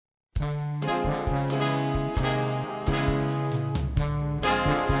Welcome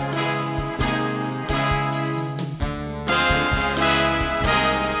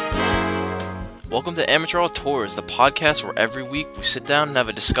to Amateur Auteurs, the podcast where every week we sit down and have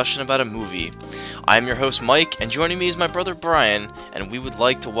a discussion about a movie. I am your host Mike, and joining me is my brother Brian, and we would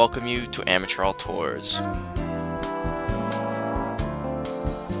like to welcome you to Amateur Auteurs.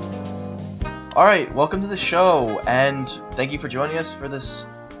 Alright, welcome to the show, and thank you for joining us for this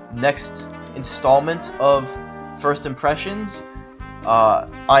next installment of First Impressions. I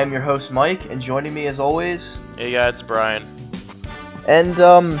am your host Mike, and joining me as always... Hey guys, it's Brian. And,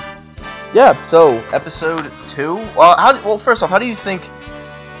 yeah, so, episode 2. Well, first off, how do you think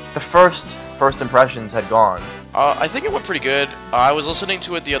the first impressions had gone? I think it went pretty good. I was listening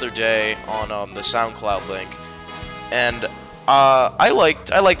to it the other day on the SoundCloud link, and I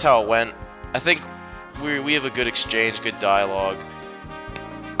liked how it went. I think we have a good exchange, good dialogue.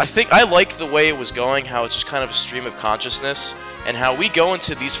 I think I liked the way it was going, how it's just kind of a stream of consciousness, and how we go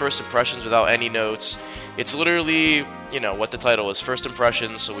into these first impressions without any notes. It's literally, you know, what the title is, First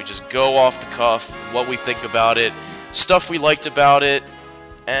Impressions, so we just go off the cuff, what we think about it, stuff we liked about it,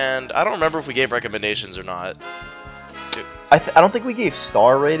 and I don't remember if we gave recommendations or not. I don't think we gave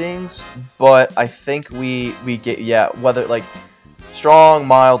star ratings, but I think we get, whether, like, strong,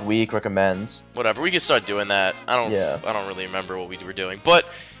 mild, weak, recommends. Whatever, we could start doing that. I don't really remember what we were doing, but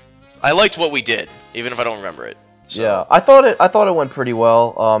I liked what we did, even if I don't remember it. So. Yeah, I thought it went pretty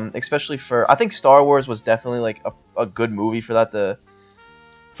well. Especially I think Star Wars was definitely like a good movie for that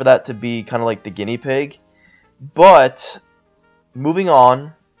to be kind of like the guinea pig. But moving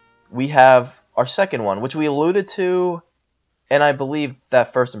on, we have our second one, which we alluded to, and I believe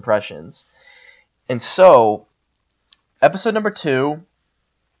that First Impressions. And so, episode number 2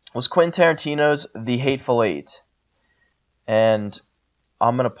 was Quentin Tarantino's The Hateful Eight, and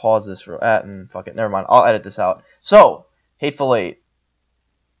I'm gonna pause this and fuck it, never mind. I'll edit this out. So, Hateful Eight.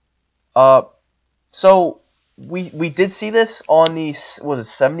 So we did see this on the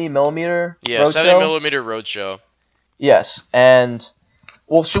 70mm? Yeah, 70mm roadshow. Yes, and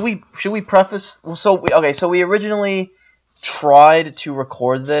well, should we preface? So we originally tried to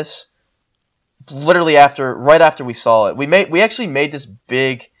record this literally right after we saw it. We actually made this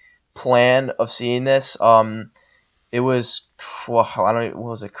big plan of seeing this. It was, what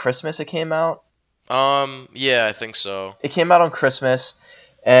was it, Christmas it came out? Yeah, I think so. It came out on Christmas,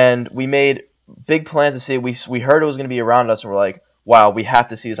 and we made big plans to see it. We heard it was going to be around us, and we're like, wow, we have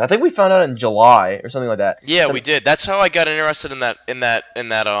to see this. I think we found out in July, or something like that. Yeah, we did. That's how I got interested in that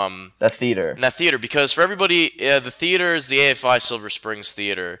theater. In that theater, because for everybody, the theater is the AFI Silver Springs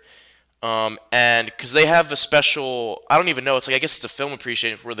Theater. And because they have a special, I don't even know, it's like, I guess it's a film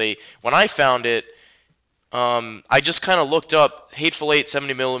appreciation where when I found it, I just kind of looked up Hateful Eight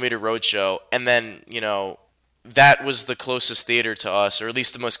 70mm Roadshow, and then, you know, that was the closest theater to us, or at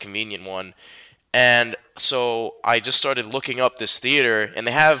least the most convenient one. And so I just started looking up this theater, and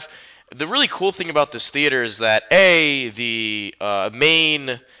they have, the really cool thing about this theater is that, the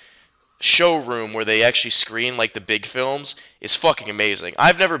main showroom where they actually screen, like, the big films is fucking amazing.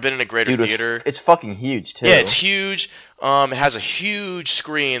 I've never been in a greater theater. It's fucking huge, too. Yeah, it's huge. It has a huge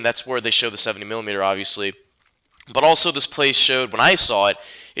screen. That's where they show the 70mm, obviously. But also this place showed, when I saw it,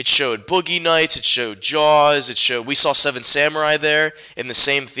 it showed Boogie Nights, it showed Jaws, we saw Seven Samurai there in the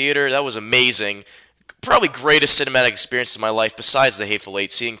same theater. That was amazing. Probably greatest cinematic experience of my life besides The Hateful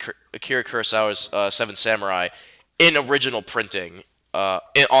Eight, seeing Akira Kurosawa's Seven Samurai in original printing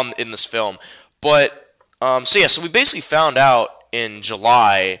in this film. But, so we basically found out in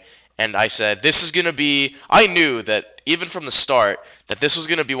July, and I said, this is going to be, I knew that even from the start, that this was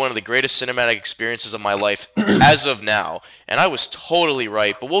going to be one of the greatest cinematic experiences of my life as of now. And I was totally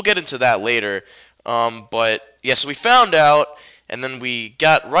right, but we'll get into that later. But, yeah, so we found out, and then we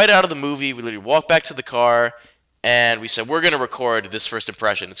got right out of the movie, we literally walked back to the car, and we said, we're going to record this first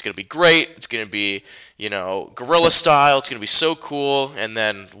impression. It's going to be great, it's going to be, you know, guerrilla style, it's going to be so cool, and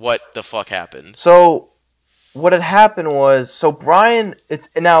then what the fuck happened? So, what had happened was, Brian,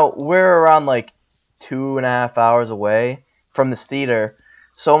 now we're around like 2.5 hours away from this theater,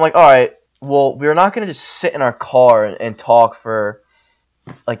 so I'm like, alright, well, we're not going to just sit in our car and talk for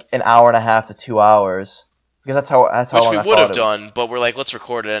like an hour and a half to 2 hours, because that's how Which long we I would have thought done, but we're like, let's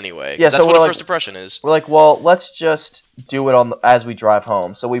record it anyway. Yeah, that's so what a like, first impression is. We're like, well, let's just do it as we drive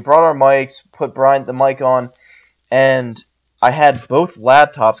home. So we brought our mics, put the mic on, and I had both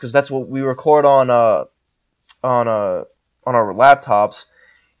laptops, because that's what we record on our laptops,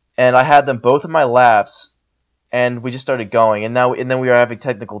 and I had them both in my laps, and we just started going, and then we were having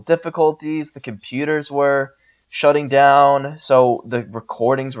technical difficulties. The computers were shutting down, so the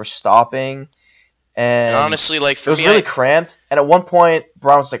recordings were stopping, And and honestly, like it for was me, really cramped. And at one point,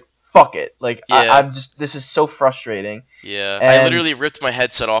 Brown was like, "Fuck it!" Like yeah, I'm just this is so frustrating. yeah, I And literally ripped my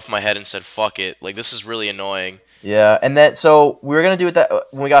headset off my head and said, "Fuck it!" Like this is really annoying. yeah, and then so we were gonna do it that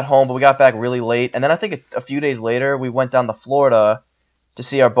when we got home, but we got back really late. And then I think a few days later, we went down to Florida to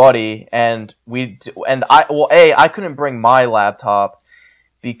see our buddy, and I couldn't bring my laptop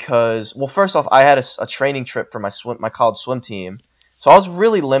because, well, first off, I had a training trip for my college swim team, so I was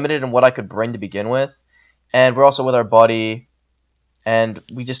really limited in what I could bring to begin with. And we're also with our buddy, and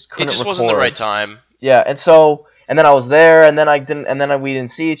we just It couldn't just record. wasn't the right time. Yeah, and then I was there, and then I didn't, and then we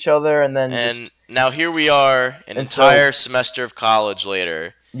didn't see each other, and then And just now here we are, an and so entire semester of college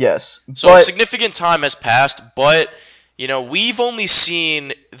later. yes, So but significant time has passed, but we've only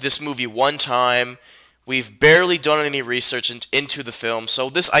seen this movie one time. We've barely done any research into the film, so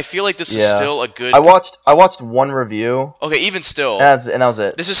I feel like this is yeah, still a good. I watched one review, Okay, even still, and that was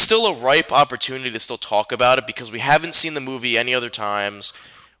it. this is still a ripe opportunity to still talk about it because we haven't seen the movie any other times.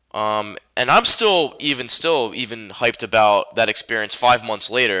 And I'm still even hyped about that experience 5 months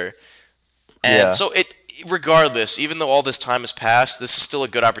later. And Yeah. so regardless, even though all this time has passed, this is still a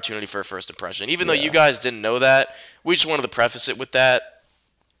good opportunity for a first impression. Even though Yeah. you guys didn't know that, we just wanted to preface it with that.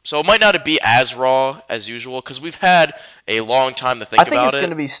 So it might not be as raw as usual because we've had a long time to think I think about it's it.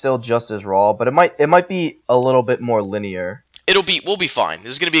 going to be still just as raw, but it might be a little bit more linear. We'll be fine.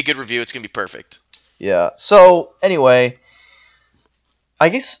 This is gonna be a good review. It's gonna be perfect. Yeah. So anyway, I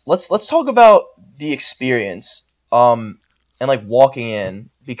guess let's talk about the experience, and like walking in,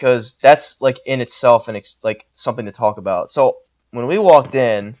 because that's like in itself like something to talk about. So when we walked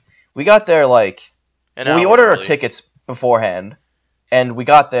in, we got there like An we hour ordered our early. tickets beforehand, and we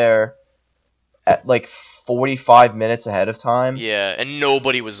got there at like 45 minutes ahead of time. Yeah, and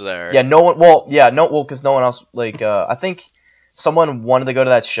nobody was there. Yeah, no one. Well, yeah, no. Well, because no one else. Like, I think someone wanted to go to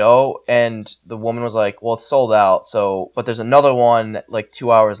that show, and the woman was like, "Well, it's sold out." So, but there's another one like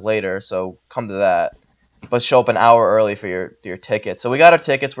 2 hours later. So come to that, but show up an hour early for your ticket. So we got our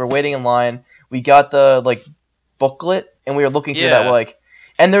tickets. We're waiting in line. We got the like booklet, and we were looking through that. Yeah. We're like,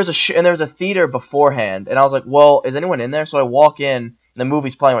 and there was a theater beforehand, and I was like, "Well, is anyone in there?" So I walk in, and the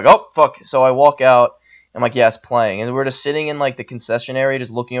movie's playing. I'm like, "Oh fuck!" So I walk out. I'm like, yeah, it's playing. And we're just sitting in like the concession area,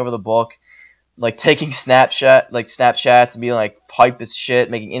 just looking over the book, like taking Snapchats and being like hype as shit,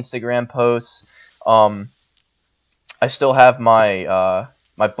 making Instagram posts. I still have my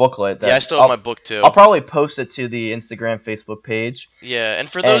booklet. Yeah, I still have my book too. I'll probably post it to the Instagram, Facebook page. Yeah, and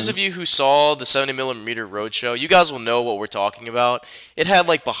for those And- of you who saw the 70mm Roadshow, you guys will know what we're talking about. It had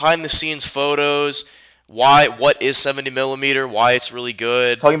like behind the scenes photos, what is 70mm, why it's really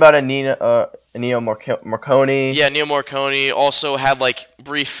good. Talking about Ennio Morricone. Yeah, Neil Morricone also had like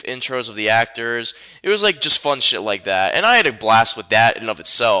brief intros of the actors. It was like just fun shit like that, and I had a blast with that in and of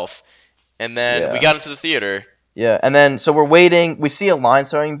itself. And then Yeah. we got into the theater. Yeah, and then so we're waiting. We see a line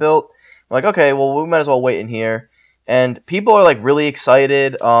starting built. We're like, okay, well, we might as well wait in here. And people are like really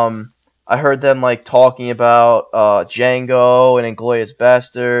excited. I heard them like talking about Django and Inglourious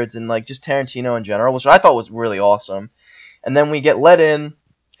Bastards and like just Tarantino in general, which I thought was really awesome. And then we get let in,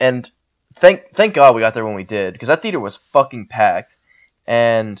 and thank God we got there when we did, because that theater was fucking packed.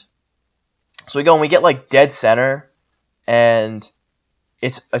 And so we go and we get like dead center, and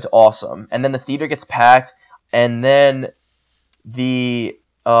it's awesome. And then the theater gets packed, and then the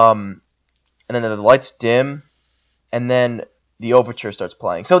lights dim, and then the overture starts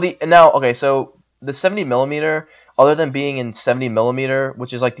playing. So the 70mm, other than being in 70mm,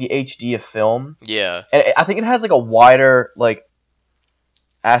 which is like the HD of film, Yeah, and I think it has like a wider like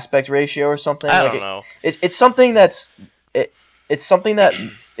aspect ratio or something. I Like don't know. It's something it's something that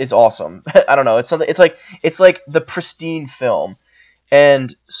is awesome. I don't know. It's something. It's like the pristine film,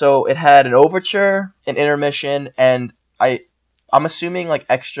 and so it had an overture, an intermission, and I'm assuming like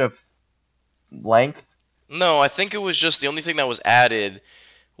extra length. No, I think it was just the only thing that was added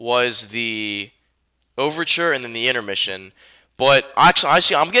was the overture and then the intermission. But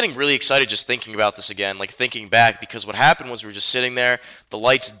actually, I'm getting really excited just thinking about this again, like thinking back, because what happened was we were just sitting there, the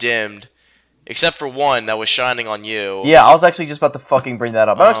lights dimmed, except for one that was shining on you. Yeah, I was actually just about to fucking bring that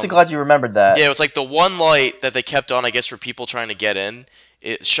up. I'm actually glad you remembered that. Yeah, it was like the one light that they kept on, I guess, for people trying to get in.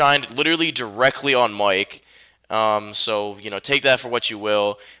 It shined literally directly on Mike. So, take that for what you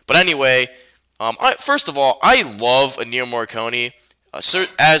will. But anyway, first of all, I love Ennio Morricone.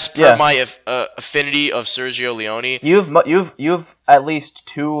 As per Yeah. my affinity of Sergio Leone. You've at least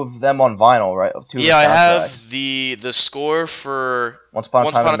two of them on vinyl, right? Two of the Yeah, I soundtracks. have the score for Once Upon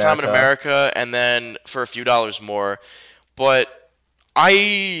a Time in in America, and then for a few dollars more. But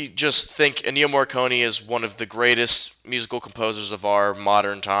I just think Ennio Morricone is one of the greatest musical composers of our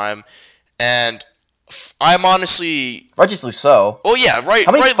modern time, and I'm honestly, Righteously so. oh yeah, How many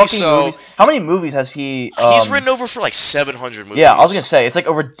rightly fucking so. movies? How many movies has he? He's written over for like 700 movies. Yeah, I was gonna say it's like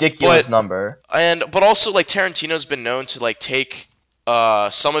a ridiculous But- number. But also like Tarantino's been known to like take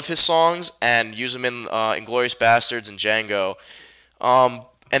some of his songs and use them in Inglourious Bastards and Django.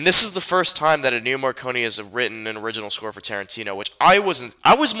 And this is the first time that Ennio Morricone has written an original score for Tarantino, which I wasn't.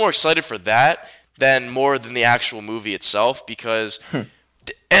 I was more excited for that than the actual movie itself because,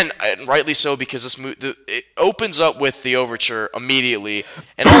 and rightly so because it opens up with the overture immediately,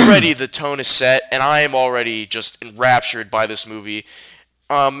 and already the tone is set, and I am already just enraptured by this movie,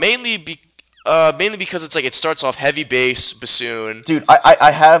 mainly because it's like it starts off heavy bass bassoon. Dude,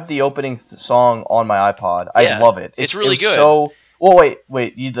 I have the opening song on my iPod. I love it. It's really good. So, well,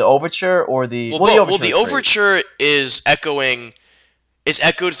 wait, the overture or the the overture is echoed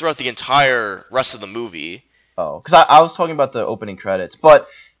throughout the entire rest of the movie. Oh, because I was talking about the opening credits, but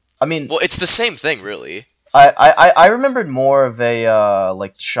I mean, well, it's the same thing, really. I remembered more of a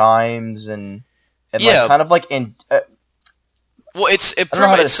like chimes and like kind of like in. Well, it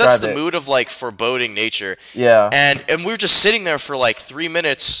sets the mood of like foreboding nature. Yeah. And we were just sitting there for like 3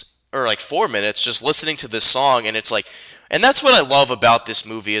 minutes or like 4 minutes just listening to this song, and it's like, and that's what I love about this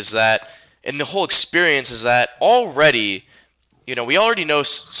movie is that, and the whole experience is that already, we already know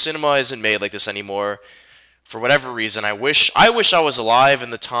cinema isn't made like this anymore for whatever reason. I wish I was alive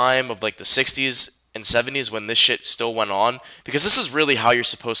in the time of like the 60s and 70s when this shit still went on, because this is really how you're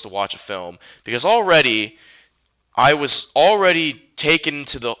supposed to watch a film, because already I was already taken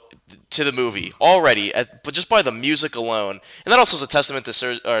to the movie already, but just by the music alone, and that also is a testament to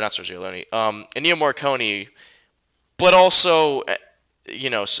not Sergio Leone, Ennio Morricone, but also,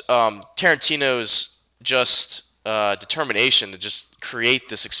 Tarantino's just determination to just create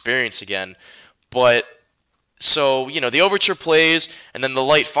this experience again. But so the overture plays, and then the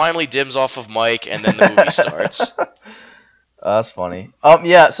light finally dims off of Mike, and then the movie starts. That's funny.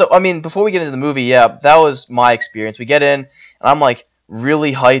 Yeah. So I mean, before we get into the movie, yeah, that was my experience. We get in, and I'm like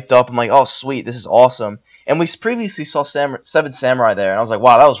really hyped up. I'm like, oh sweet, this is awesome. And we previously saw Seven Samurai there, and I was like,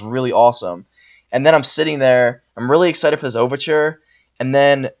 wow, that was really awesome. And then I'm sitting there, I'm really excited for this overture, and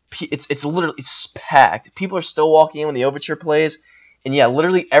then it's literally packed. People are still walking in when the overture plays, and yeah,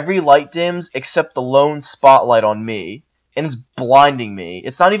 literally every light dims except the lone spotlight on me, and it's blinding me.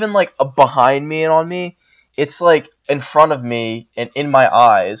 It's not even like behind me and on me. It's like in front of me and in my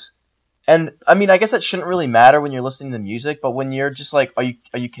eyes. And I mean, I guess that shouldn't really matter when you're listening to music, but when you're just like, are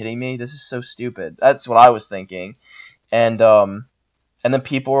you kidding me? This is so stupid. That's what I was thinking. And then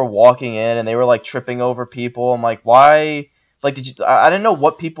people were walking in and they were like tripping over people. I'm like, why? Like, I didn't know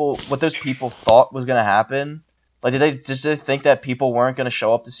what those people thought was gonna happen. Like, did they think that people weren't gonna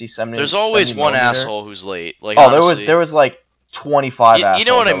show up to see 70? There's always one asshole who's late. Like, oh, honestly, there was like 25 assholes. You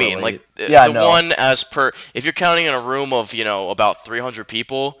know what I mean? Like, yeah, the one if you're counting in a room of, about 300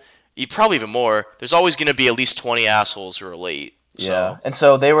 people, probably even more, there's always going to be at least 20 assholes who are late. So. Yeah. And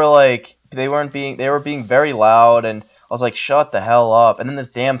so they were like, they were being very loud, and I was like, shut the hell up. And then this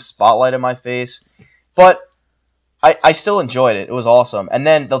damn spotlight in my face. But I still enjoyed it. It was awesome. And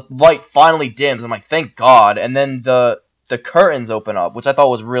then the light finally dims. I'm like, thank God. And then the curtains open up, which I thought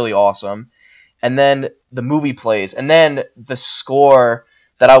was really awesome. And then the movie plays. And then the score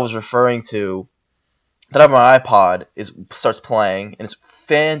that I was referring to, that I have on my iPod, starts playing. And it's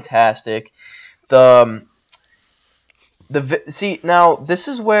fantastic. See, now, this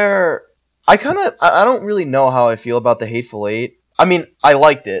is where I don't really know how I feel about the Hateful Eight. I mean, I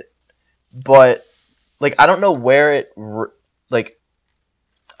liked it. But, like, I don't know where it,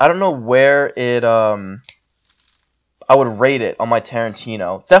 I would rate it on my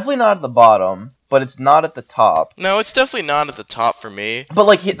Tarantino. Definitely not at the bottom, but it's not at the top. No, it's definitely not at the top for me. But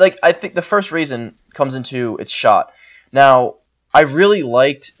I think the first reason comes into its shot. Now, I really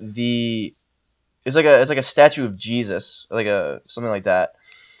liked it's like a statue of Jesus, something like that,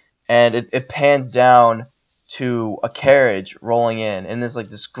 and it pans down to a carriage rolling in, and there's like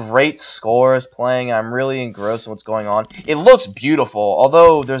this great score is playing, and I'm really engrossed in what's going on. It looks beautiful,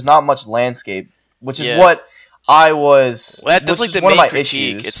 although there's not much landscape, which is what I was. Well, that's like the main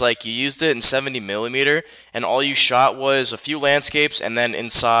critique. Issues. It's like you used it in 70mm, and all you shot was a few landscapes and then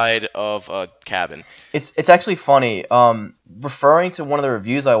inside of a cabin. It's actually funny. Referring to one of the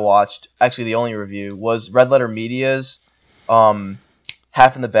reviews I watched, actually the only review was Red Letter Media's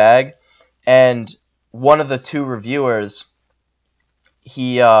Half in the Bag, and one of the two reviewers,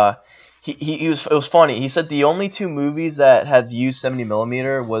 it was funny. He said the only two movies that have used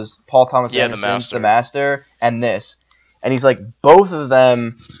 70mm was Paul Thomas Anderson's The Master and this. and he's like, both of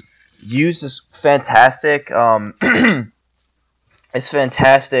them use this fantastic this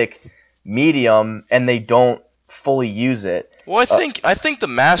fantastic medium, and they don't fully use it. Well, I think the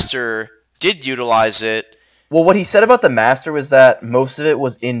Master did utilize it. Well, what he said about the Master was that most of it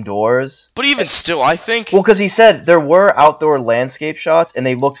was indoors. But even still, I think... Well, because he said there were outdoor landscape shots, and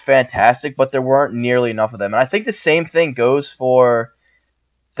they looked fantastic, but there weren't nearly enough of them. And I think the same thing goes for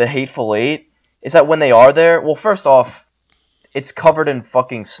the Hateful Eight, is that when they are there... Well, first off, it's covered in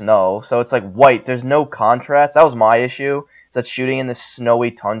fucking snow, so it's like white. There's no contrast. That was my issue, that shooting in this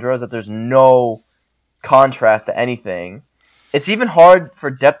snowy tundra, is that there's no contrast to anything. It's even hard for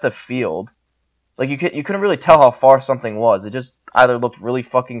depth of field. Like, you couldn't really tell how far something was. It just either looked really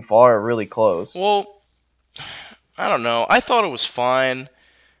fucking far or really close. Well, I don't know. I thought it was fine.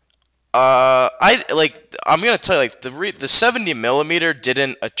 I'm gonna tell you, like, the 70 millimeter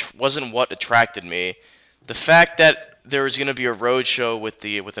wasn't what attracted me. The fact that there was gonna be a road show with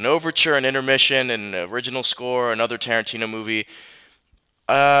an overture, an intermission, and an original score, another Tarantino movie.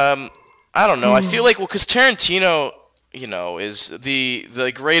 I don't know. I feel like, well, because Tarantino, is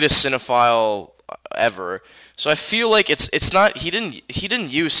the greatest cinephile ever. So I feel like it's not, he didn't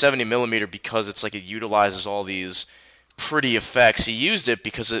use 70 millimeter because it's like it utilizes all these pretty effects. He used it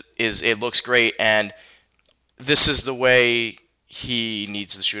because it looks great, and this is the way he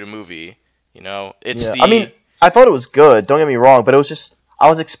needs to shoot a movie. I mean, I thought it was good, don't get me wrong, but it was just, I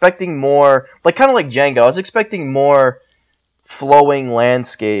was expecting more, like, kind of like Django, I was expecting more flowing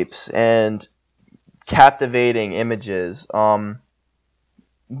landscapes and captivating images.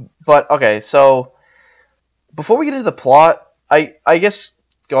 But okay, so before we get into the plot, I guess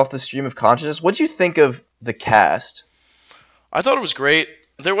go off the stream of consciousness. What'd you think of the cast? I thought it was great.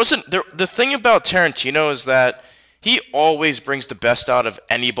 The thing about Tarantino is that he always brings the best out of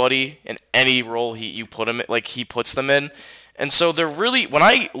anybody in any role he puts them in. And so when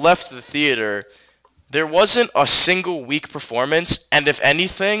I left the theater, there wasn't a single weak performance, and if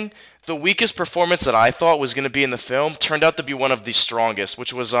anything, the weakest performance that I thought was going to be in the film turned out to be one of the strongest,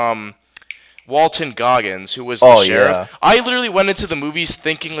 which was Walton Goggins, who was the sheriff. Yeah. I literally went into the movies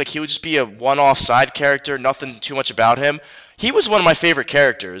thinking like he would just be a one-off side character, nothing too much about him. He was one of my favorite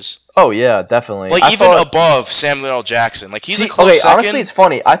characters. Oh yeah, definitely. Like, even above Samuel L. Jackson. Like, he's a close second. Honestly, it's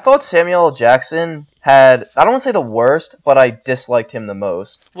funny. I thought Samuel L. Jackson had, I don't want to say the worst, but I disliked him the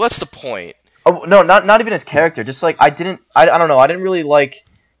most. Well, that's the point. Oh no, not even his character. Just like I don't know. I didn't really like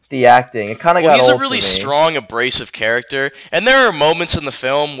the acting. It kind of got old. He's a really strong, abrasive character, and there are moments in the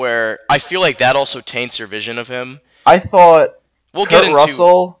film where I feel like that also taints your vision of him. I thought Kurt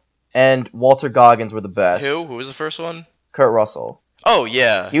Russell and Walter Goggins were the best. Who was the first one? Kurt Russell. Oh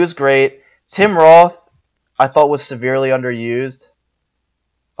yeah, he was great. Tim Roth, I thought, was severely underused.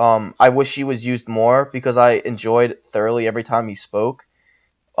 I wish he was used more because I enjoyed thoroughly every time he spoke.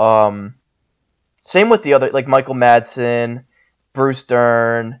 Same with the other, like Michael Madsen, Bruce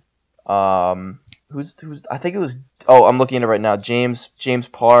Dern, who's I think it was, I'm looking at it right now, James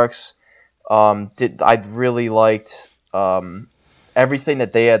Parks. I really liked everything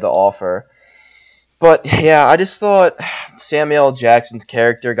that they had to offer. But yeah, I just thought Samuel L. Jackson's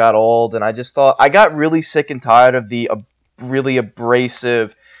character got old, and I just thought I got really sick and tired of the really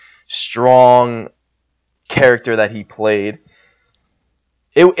abrasive, strong character that he played.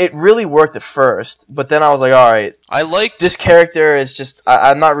 It really worked at first, but then I was like, all right, this character is just,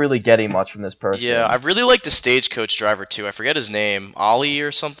 I'm not really getting much from this person. Yeah, I really liked the stagecoach driver too. I forget his name, Ollie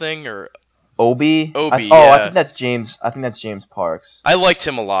or something, or Obi. Yeah. I think that's James. I think that's James Parks. I liked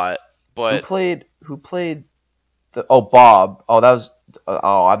him a lot, but who played the Bob? Oh, that was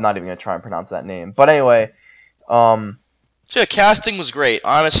I'm not even gonna try and pronounce that name. But anyway, so yeah, casting was great.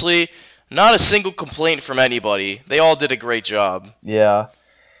 Honestly, not a single complaint from anybody. They all did a great job. Yeah.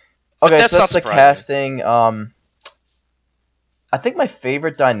 Okay, so that's the casting. I think my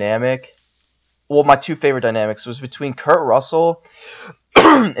favorite dynamic, well, my two favorite dynamics was between Kurt Russell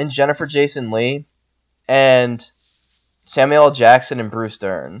and Jennifer Jason Leigh, and Samuel L. Jackson and Bruce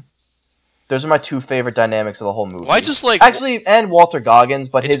Dern. Those are my two favorite dynamics of the whole movie. Well, I just like... Actually, and Walter Goggins,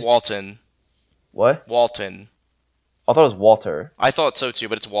 but it's Walton. What? Walton. I thought it was Walter. I thought so too,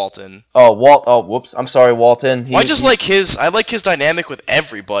 but it's Walton. Oh, whoops. I'm sorry, Walton. I like his dynamic with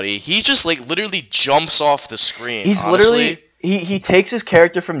everybody. He just like literally jumps off the screen. He's literally he takes his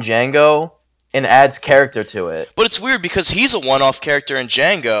character from Django and adds character to it. But it's weird because he's a one-off character in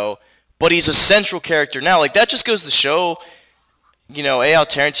Django, but he's a central character now. Like, that just goes to show, how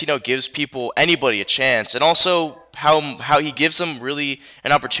Tarantino gives anybody a chance, and also how he gives them really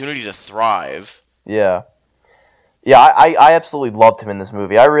an opportunity to thrive. Yeah. Yeah, I absolutely loved him in this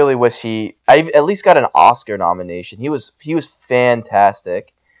movie. I really wish I at least got an Oscar nomination. He was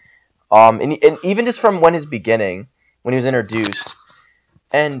fantastic. And even just from his beginning, when he was introduced.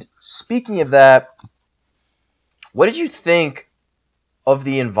 And speaking of that, what did you think of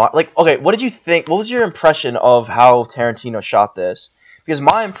the Like, okay, what did you think? What was your impression of how Tarantino shot this? Because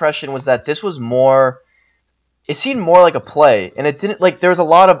my impression was that this was more. It seemed more like a play, and it didn't like. There was a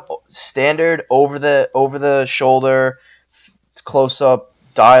lot of standard over the shoulder, close up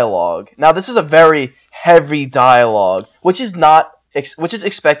dialogue. Now this is a very heavy dialogue, which is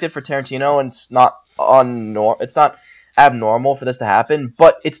expected for Tarantino, and it's not abnormal for this to happen.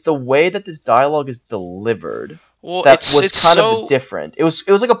 But it's the way that this dialogue is delivered. Well, That it's was kind so of different. It was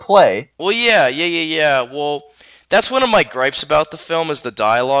like a play. well, yeah. Well, that's one of my gripes about the film is the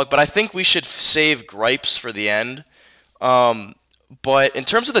dialogue, but I think we should save gripes for the end. But in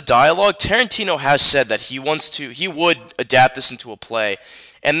terms of the dialogue, Tarantino has said that he would adapt this into a play,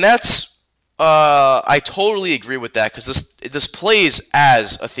 and I totally agree with that because this plays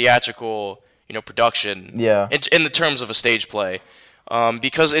as a theatrical, production, Yeah. in the terms of a stage play,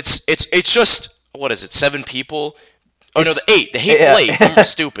 because it's just what is it, 7 people? Oh no, the 8, the Hateful Eight. I'm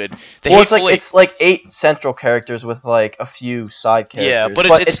stupid. The Well, Hateful Eight. it's like 8 central characters with like a few side characters. Yeah, but it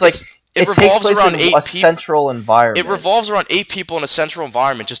revolves takes place around in 8 a people. central environment. It revolves around 8 people in a central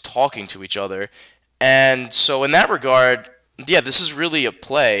environment just talking to each other. And so in that regard, yeah, this is really a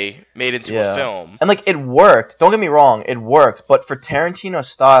play made into a film. And like it worked. Don't get me wrong, it worked. But for Tarantino's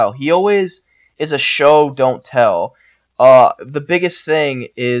style, he always is a show don't tell. The biggest thing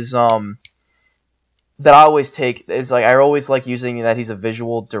is that I always take is like I always like using that he's a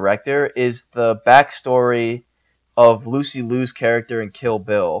visual director is the backstory of Lucy Liu's character in Kill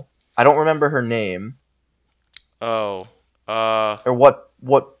Bill. I don't remember her name. Oh. Or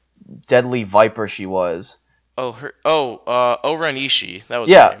what deadly viper she was. Oren Ishii. That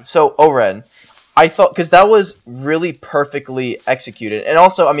was her name. So Oren. I thought because that was really perfectly executed, and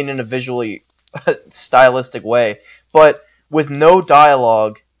also I mean in a visually stylistic way, but with no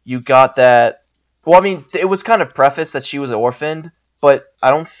dialogue, you got that. Well, I mean, it was kind of prefaced that she was orphaned, but I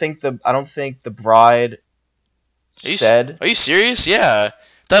don't think the bride said. Are you serious? Yeah,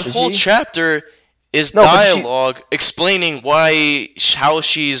 that whole chapter is No, dialogue explaining how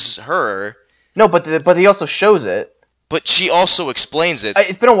she's her. No, but he also shows it. But she also explains it.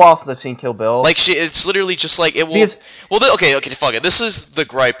 It's been a while since I've seen Kill Bill. Like it's literally just like it will. Okay, fuck it. This is the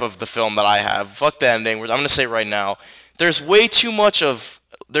gripe of the film that I have. Fuck the ending. I'm gonna say right now, there's way too much of.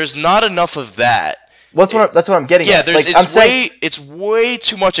 There's not enough of that. That's what I'm getting at. Yeah, it's way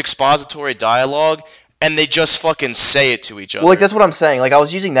too much expository dialogue, and they just fucking say it to each other. Well, like that's what I'm saying. Like I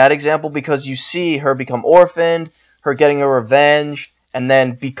was using that example because you see her become orphaned, her getting a revenge, and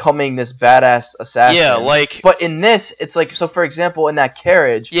then becoming this badass assassin. Yeah, like. But in this, it's like so. For example, in that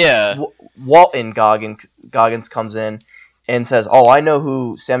carriage, yeah, Walton Goggins comes in and says, "Oh, I know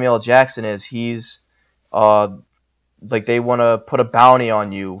who Samuel L. Jackson is. He's like they want to put a bounty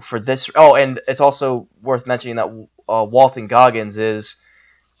on you for this." Oh, and it's also worth mentioning that Walton Goggins is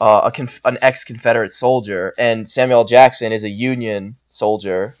an ex-Confederate soldier, and Samuel L. Jackson is a Union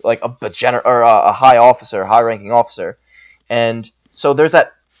soldier, like a high-ranking officer, and so there's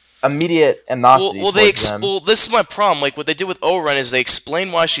that immediate animosity. Well, this is my problem. Like what they did with Oren is they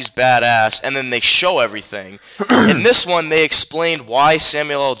explain why she's badass, and then they show everything. In this one, they explained why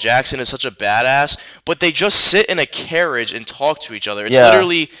Samuel L. Jackson is such a badass, but they just sit in a carriage and talk to each other. It's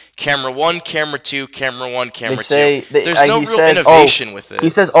literally camera 1, camera 2, camera 1, camera 2. There's no real innovation with it. He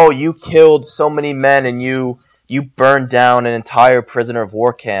says, "Oh, you killed so many men, and you burned down an entire prisoner of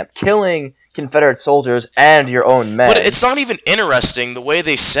war camp, killing Confederate soldiers and your own men." But it's not even interesting the way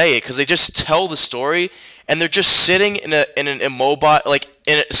they say it because they just tell the story and they're just sitting in an immobile, like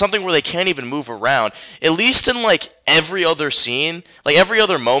in something where they can't even move around. At least in like every other scene, like every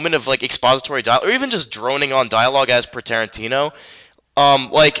other moment of like expository dialogue, or even just droning on dialogue as per Tarantino,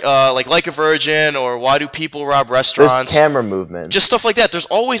 like a Virgin or Why Do People Rob Restaurants? There's camera movement, just stuff like that. There's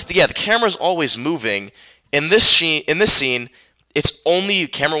always the camera's always moving. In this scene. It's only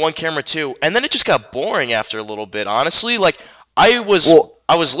camera 1, camera 2, and then it just got boring after a little bit, honestly. Like, I was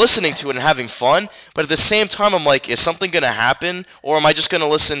listening to it and having fun, but at the same time, I'm like, is something going to happen? Or am I just going to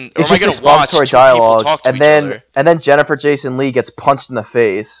listen, or am I going to watch two people talk to each other? And then Jennifer Jason Leigh gets punched in the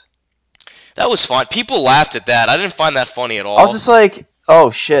face. That was fun. People laughed at that. I didn't find that funny at all. I was just like,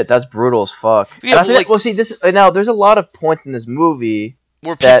 oh shit, that's brutal as fuck. Yeah, there's a lot of points in this movie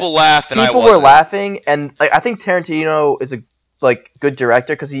where people laugh and people were laughing, and like, I think Tarantino is a good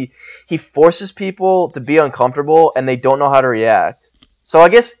director because he forces people to be uncomfortable and they don't know how to react. So I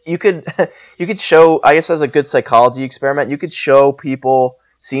guess you could you could show, I guess as a good psychology experiment, you could show people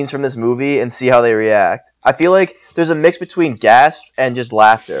scenes from this movie and see how they react. I feel like there's a mix between gasp and just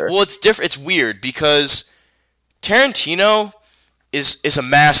laughter. Well, it's different. It's weird because Tarantino is a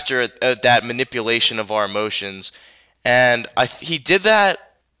master at that manipulation of our emotions, and he did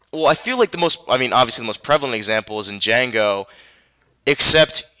that. Well, I feel like obviously the most prevalent example is in Django,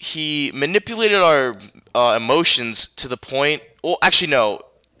 except he manipulated our emotions to the point. Well, actually, no,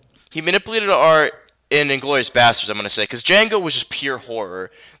 he manipulated our in Inglourious Basterds. I'm gonna say because Django was just pure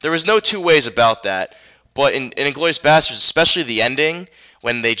horror. There was no two ways about that. But in Inglourious Basterds, especially the ending,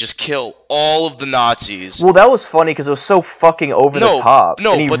 when they just kill all of the Nazis. Well, that was funny because it was so fucking over the top.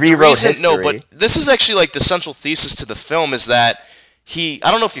 No, and he but rewrote history. No, but this is actually like the central thesis to the film is that I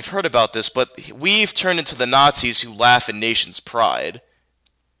don't know if you've heard about this, but we've turned into the Nazis who laugh at nation's pride.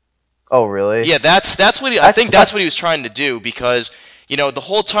 Oh, really? Yeah, that's what I think that's what he was trying to do because, the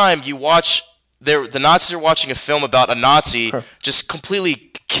whole time you watch the Nazis are watching a film about a Nazi just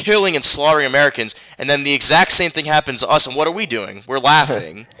completely killing and slaughtering Americans, and then the exact same thing happens to us, and what are we doing? We're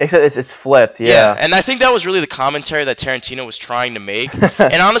laughing. Except it's flipped, yeah. And I think that was really the commentary that Tarantino was trying to make.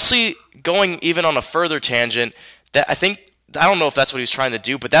 And honestly, going even on a further tangent, I don't know if that's what he was trying to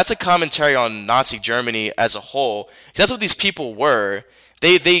do, but that's a commentary on Nazi Germany as a whole. That's what these people were.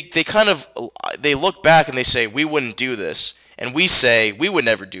 They look back and they say, we wouldn't do this. And we say, we would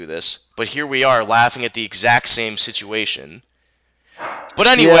never do this. But here we are laughing at the exact same situation. But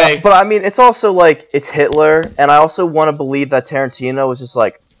anyway. Yeah, but I mean, it's also like, it's Hitler, and I also want to believe that Tarantino was just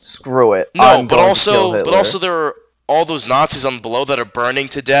like, screw it. But also there are all those Nazis on below that are burning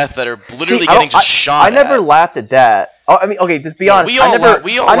to death, that are literally getting just shot I never laughed at that. I mean, okay, just be honest. I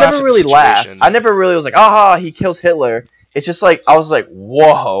never really laughed. I never really was like, aha, he kills Hitler. It's just like, I was like,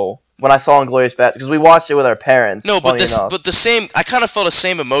 whoa, when I saw Inglourious Basterds, because we watched it with our parents. No, but the same, I kind of felt the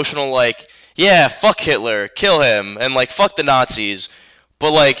same emotional, like, yeah, fuck Hitler, kill him, and like, fuck the Nazis.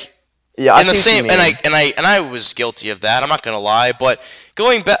 But like, yeah, in the same, and I was guilty of that. I'm not gonna lie, but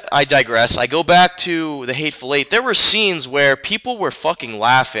going back, I digress. I go back to the Hateful Eight. There were scenes where people were fucking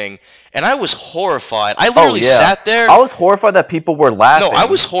laughing, and I was horrified. I literally sat there. I was horrified that people were laughing. No, I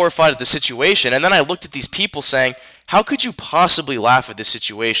was horrified at the situation, and then I looked at these people saying, "How could you possibly laugh at this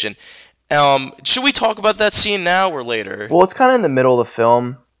situation?" Should we talk about that scene now or later? Well, it's kind of in the middle of the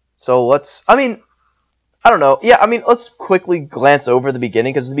film, so let's. I mean, I don't know. Yeah, I mean, let's quickly glance over the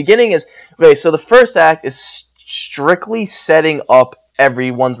beginning, because the beginning is... Okay, so the first act is strictly setting up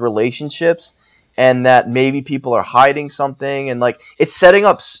everyone's relationships, and that maybe people are hiding something, and like, it's setting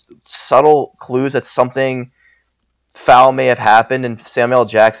up subtle clues that something foul may have happened, and Samuel L.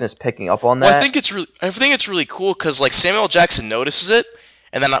 Jackson is picking up on that. Well, I think it's really cool, because like, Samuel L. Jackson notices it,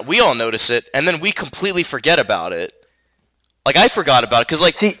 and then we all notice it, and then we completely forget about it. Like, I forgot about it, because,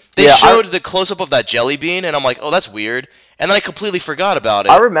 like, they showed the close-up of that jelly bean, and I'm like, oh, that's weird. And then I completely forgot about it.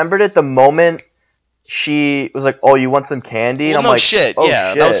 I remembered it the moment she was like, oh, you want some candy? Well, and I'm no like, shit. Oh,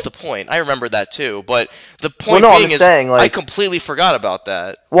 yeah, shit. that was the point. I remember that, too. But the point saying, like, I completely forgot about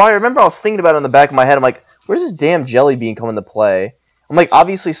that. Well, I remember I was thinking about it in the back of my head. I'm like, where's this damn jelly bean come into play? I'm like,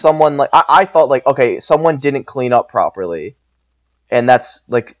 obviously someone, like, I thought, like, okay, someone didn't clean up properly. And that's,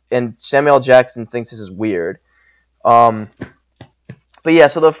 like, and Samuel L. Jackson thinks this is weird. But yeah,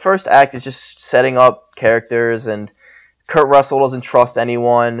 so the first act is just setting up characters, and Kurt Russell doesn't trust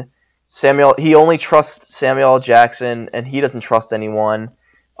anyone. He only trusts Samuel L. Jackson, and he doesn't trust anyone.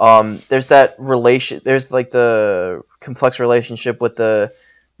 There's that relation. There's like the complex relationship with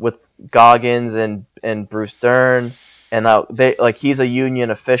Goggins and Bruce Dern, and he's a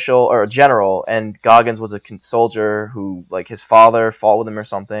Union official or a general, and Goggins was a soldier who, like, his father fought with him or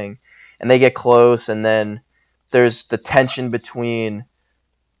something, and they get close, and then there's the tension between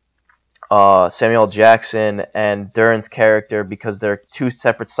Samuel Jackson and Dern's character, because they're two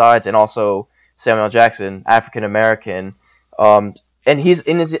separate sides, and also Samuel Jackson, African American, and he's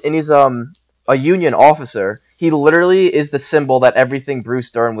a Union officer. He literally is the symbol that everything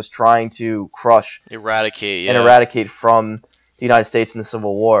Bruce Dern was trying to eradicate from the United States in the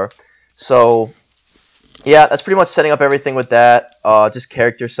Civil War. So yeah, that's pretty much setting up everything with that. Just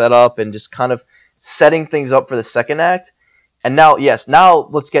character setup and just kind of setting things up for the second act. And now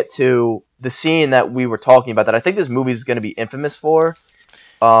let's get to the scene that we were talking about that I think this movie is going to be infamous for.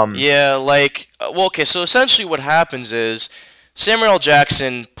 Okay, so essentially what happens is Samuel L.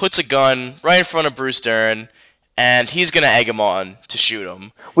 Jackson puts a gun right in front of Bruce Dern, and he's going to egg him on to shoot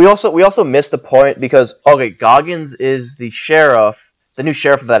him. We also missed the point because, okay, Goggins is the new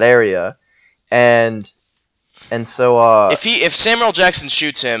sheriff of that area, and And so If Samuel L. Jackson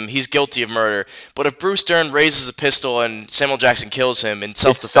shoots him, he's guilty of murder. But if Bruce Dern raises a pistol and Samuel L. Jackson kills him in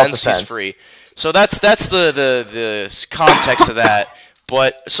self-defense, he's free. So that's the context of that.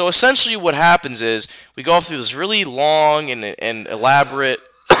 But so essentially, what happens is we go through this really long and elaborate,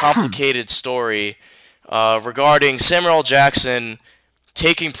 complicated story regarding Samuel L. Jackson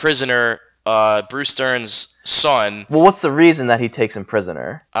taking prisoner Bruce Dern's son. Well, what's the reason that he takes him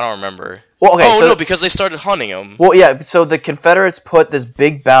prisoner? I don't remember. Well, okay, no, because they started hunting him. Well, yeah, so the Confederates put this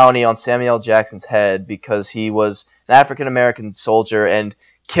big bounty on Samuel L. Jackson's head because he was an African-American soldier, and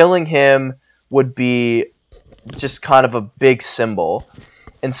killing him would be just kind of a big symbol.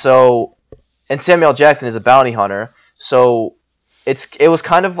 And Samuel L. Jackson is a bounty hunter, so it was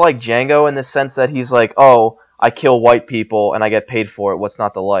kind of like Django in the sense that he's like, oh, I kill white people and I get paid for it, what's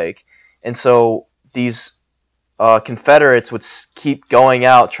not to like? And so these Confederates would keep going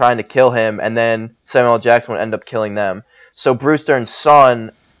out trying to kill him, and then Samuel L. Jackson would end up killing them. So Bruce Dern's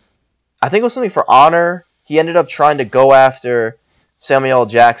son, I think it was something for honor, he ended up trying to go after Samuel L.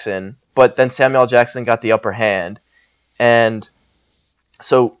 Jackson, but then Samuel L. Jackson got the upper hand. And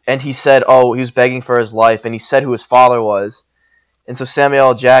he said, oh, he was begging for his life, and he said who his father was. And so Samuel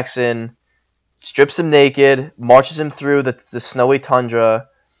L. Jackson strips him naked, marches him through the snowy tundra,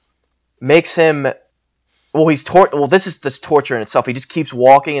 makes him... Well, this is this torture in itself. He just keeps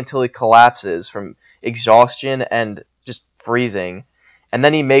walking until he collapses from exhaustion and just freezing. And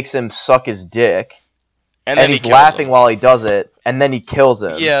then he makes him suck his dick. And he's laughing while he does it. And then he kills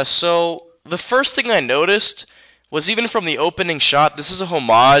him. Yeah, so the first thing I noticed was even from the opening shot, this is a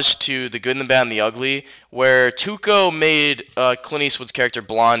homage to The Good and the Bad and the Ugly, where Tuco made Clint Eastwood's character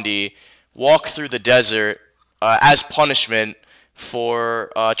Blondie walk through the desert as punishment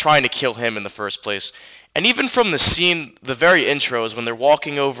for trying to kill him in the first place. And even from the scene, the very intros, when they're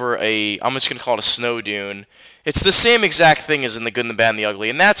walking over I'm just going to call it a snow dune, it's the same exact thing as in The Good and the Bad and the Ugly.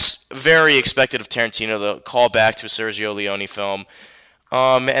 And that's very expected of Tarantino, the call back to a Sergio Leone film.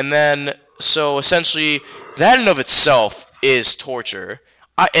 And then, so essentially, that in and of itself is torture.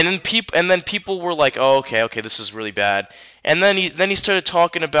 And then people were like, oh, okay, this is really bad. And then he started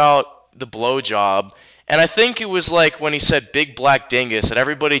talking about the blowjob. And I think it was like when he said big black dingus and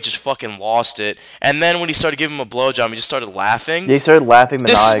everybody just fucking lost it. And then when he started giving him a blowjob, he just started laughing. They started laughing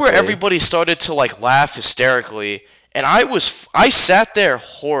maniacally. This is where everybody started to like laugh hysterically. And I sat there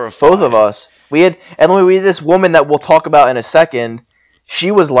horrified. Both of us. We had this woman that we'll talk about in a second.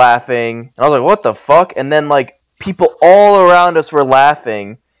 She was laughing. And I was like, what the fuck? And then like people all around us were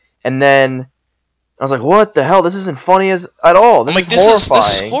laughing. And then I was like, what the hell? This isn't funny at all. This is horrifying.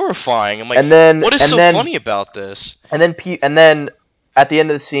 This is horrifying. I'm like, what is so funny about this? And then at the end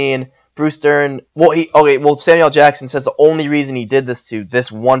of the scene, Bruce Dern... Samuel L. Jackson says the only reason he did this to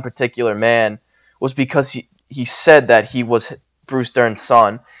this one particular man was because he said that he was Bruce Dern's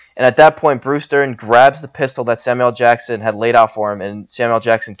son. And at that point, Bruce Dern grabs the pistol that Samuel L. Jackson had laid out for him, and Samuel L.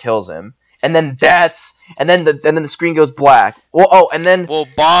 Jackson kills him. And then the screen goes black.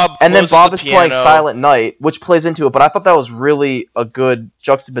 Bob is playing Silent Night, which plays into it. But I thought that was really a good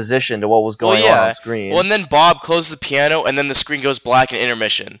juxtaposition to what was going on screen. Well, and then Bob closes the piano, and then the screen goes black and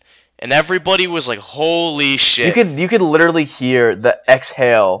intermission, and everybody was like, "Holy shit!" You could literally hear the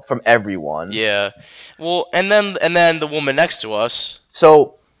exhale from everyone. Yeah. Well, and then the woman next to us.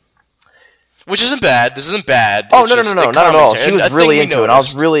 So. Which isn't bad. This isn't bad. Oh, no, not at all. She was really into it. I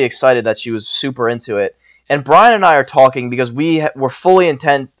was really excited that she was super into it. And Brian and I are talking because we were fully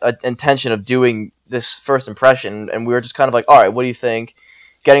intention of doing this first impression, and we were just kind of like, all right, what do you think?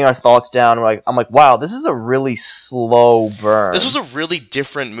 Getting our thoughts down. I'm like, wow, this is a really slow burn. This was a really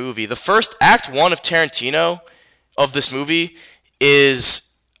different movie. The first Act 1 of Tarantino, of this movie,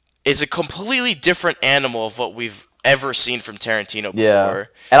 is a completely different animal of what we've ever seen from Tarantino before. Yeah.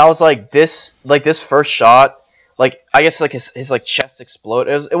 And I was like, this first shot, like, I guess like his like chest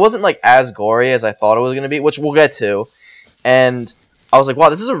exploded. It wasn't like as gory as I thought it was gonna be, which we'll get to. And I was like, wow,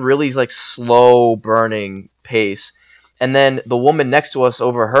 this is a really like slow burning pace. And then the woman next to us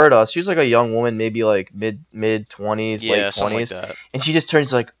overheard us. She was like a young woman, maybe like mid 20s, late 20s. Like, and she just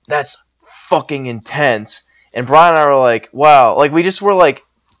turns like, that's fucking intense. And Brian and I were like, wow, like we just were like,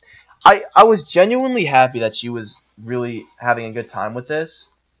 I was genuinely happy that she was really having a good time with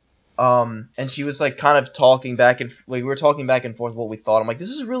this. And she was like kind of talking back and like we were talking back and forth what we thought. I'm like, this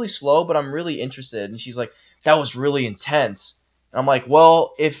is really slow, but I'm really interested. And she's like, that was really intense. And I'm like,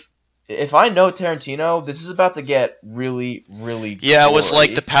 well, if I know Tarantino, this is about to get really, really Yeah, it was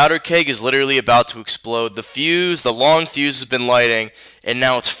like the powder keg is literally about to explode. The long fuse has been lighting, and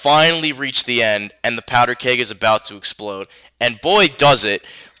now it's finally reached the end, and the powder keg is about to explode. And boy, does it.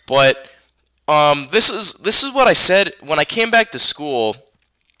 But this is what I said when I came back to school.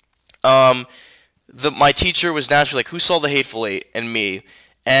 My teacher was naturally like, "Who saw the Hateful Eight?" and me,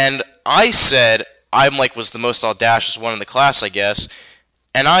 and I said I'm like was the most audacious one in the class, I guess,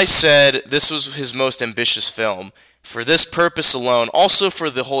 and I said this was his most ambitious film for this purpose alone, also for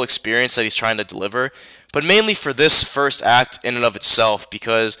the whole experience that he's trying to deliver, but mainly for this first act in and of itself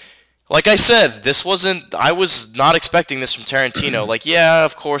because. Like I said, I was not expecting this from Tarantino. Like, yeah,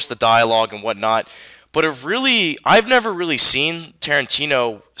 of course, the dialogue and whatnot. But I've never really seen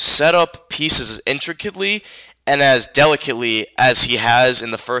Tarantino set up pieces as intricately and as delicately as he has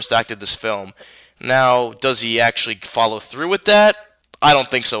in the first act of this film. Now, does he actually follow through with that? I don't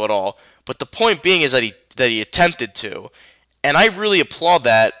think so at all. But the point being is that he attempted to. And I really applaud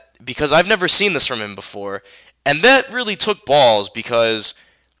that because I've never seen this from him before. And that really took balls because...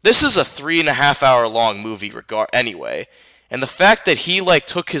 This is a 3.5 hour long movie anyway. And the fact that he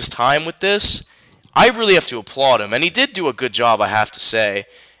took his time with this, I really have to applaud him. And he did do a good job, I have to say.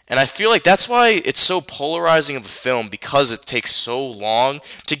 And I feel like that's why it's so polarizing of a film because it takes so long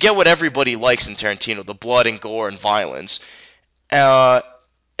to get what everybody likes in Tarantino, the blood and gore and violence. And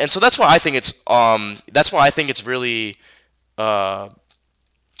so that's why I think it's really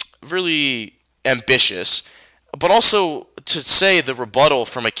really ambitious. But also, to say the rebuttal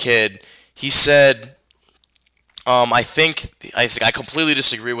from a kid, he said, I completely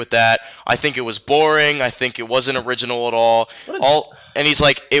disagree with that. I think it was boring. I think it wasn't original at all. And he's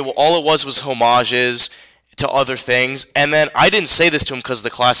like, all it was homages to other things. And then I didn't say this to him because the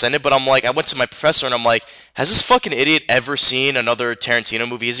class ended, but I'm like, I went to my professor and I'm like, has this fucking idiot ever seen another Tarantino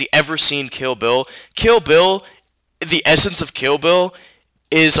movie? Has he ever seen Kill Bill? Kill Bill, the essence of Kill Bill,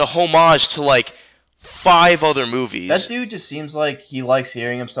 is a homage to 5 other movies. That dude just seems like he likes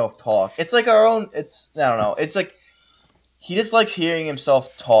hearing himself talk. It's like our own... I don't know. It's like... He just likes hearing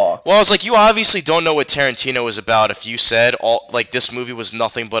himself talk. Well, I was like, you obviously don't know what Tarantino is about if you said, this movie was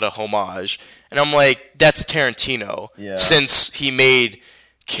nothing but a homage. And I'm like, that's Tarantino. Yeah. Since he made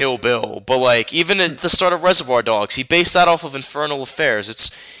Kill Bill. But, even at the start of Reservoir Dogs, he based that off of Infernal Affairs.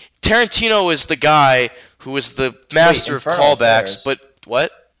 Tarantino is the guy who is the master of callbacks. Affairs. But,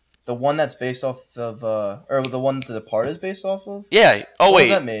 what? The one that's based off of, or the one that The Departed is based off of? Yeah. Oh, wait.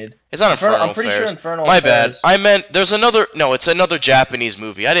 Was that made? It's not Infernal Affairs. I'm pretty sure Infernal My Affairs. bad. I meant, there's another, no, it's another Japanese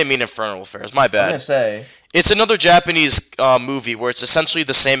movie. I didn't mean Infernal Affairs. My bad. I was going to say. It's another Japanese movie where it's essentially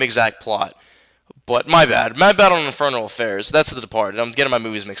the same exact plot. But my bad. My bad on Infernal Affairs. That's The Departed. I'm getting my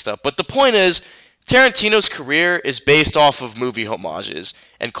movies mixed up. But the point is, Tarantino's career is based off of movie homages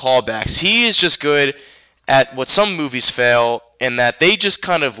and callbacks. He is just good at what some movies fail, in that they just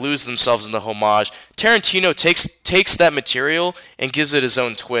kind of lose themselves in the homage. Tarantino takes that material and gives it his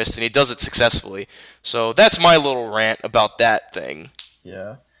own twist, and he does it successfully. So that's my little rant about that thing.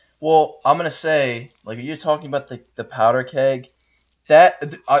 Yeah. Well, I'm going to say, you're talking about the powder keg, I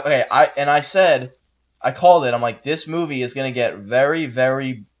called it, I'm like, this movie is going to get very,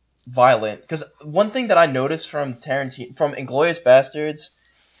 very violent. Because one thing that I noticed from Tarantino, from Inglourious Basterds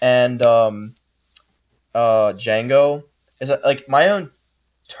and Django, is that, my own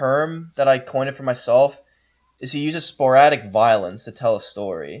term that I coined it for myself is he uses sporadic violence to tell a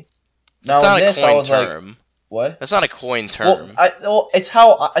story. Now, that's not a coined term. What? That's not a coined term. Well, it's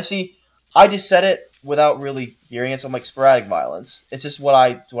how I see. I just said it without really hearing it, so I'm like, sporadic violence. It's just what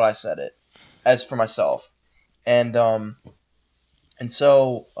I said it as for myself, and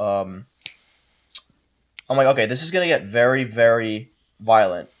so I'm like, okay, this is gonna get very, very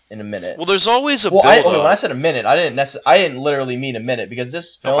violent in a minute. Well, there's always a build-up. When I said a minute, I didn't literally mean a minute, because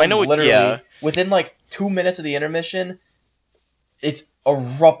this film within 2 minutes of the intermission, it's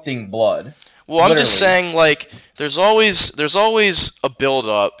erupting blood. Well, literally. I'm just saying, there's always a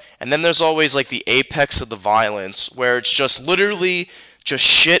build-up, and then there's always the apex of the violence, where it's just literally just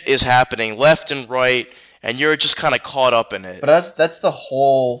shit is happening left and right, and you're just kind of caught up in it. But that's the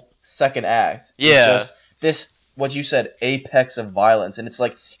whole second act. Yeah. It's just this, what you said, apex of violence, and it's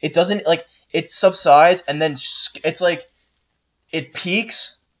it doesn't, it subsides, and then it's it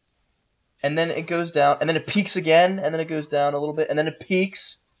peaks, and then it goes down, and then it peaks again, and then it goes down a little bit, and then it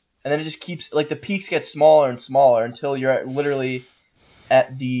peaks, and then it just keeps, the peaks get smaller and smaller until you're literally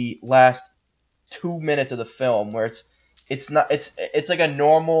at the last 2 minutes of the film, where it's like a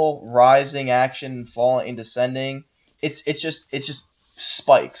normal rising action, falling and descending. It's just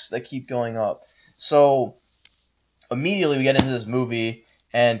spikes that keep going up. So immediately we get into this movie,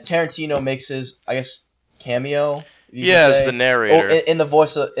 and Tarantino makes his, I guess, cameo. Yeah, as the narrator. In the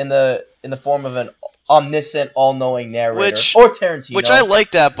voice of, in the form of an omniscient, all-knowing narrator, which or Tarantino. Which I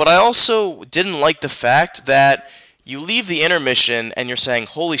like that, but I also didn't like the fact that You leave the intermission and you're saying,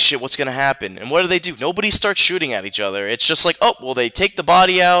 holy shit, what's going to happen? And what do? Nobody starts shooting at each other. It's just like, oh, well, they take the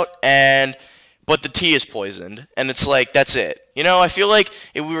body out, but the tea is poisoned. And it's like, that's it. You know, I feel like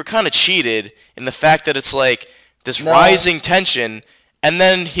we were kind of cheated in the fact that it's like this rising tension, and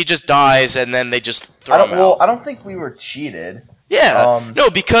then he just dies, and then they just throw him out. Well, I don't think we were cheated. Yeah, no,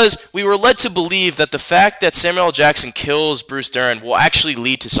 because we were led to believe that the fact that Samuel L. Jackson kills Bruce Dern will actually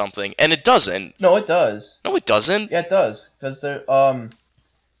lead to something, and it doesn't. No, it does. No, it doesn't. Yeah, it does, because they're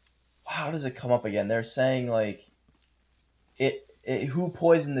how does it come up again? They're saying like, who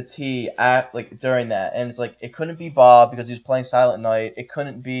poisoned the tea during that, and it's like it couldn't be Bob because he was playing Silent Night. It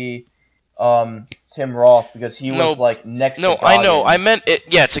couldn't be Tim Roth because he was like next. No, to I know. I meant it.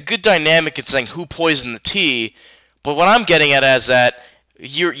 Yeah, it's a good dynamic. It's saying who poisoned the tea. But what I'm getting at is that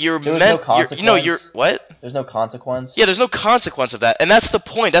you're no consequence. You're what? There's no consequence. Yeah, there's no consequence of that, and that's the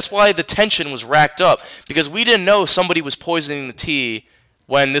point. That's why the tension was racked up, because we didn't know somebody was poisoning the tea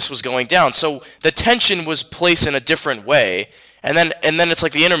when this was going down. So the tension was placed in a different way, and then it's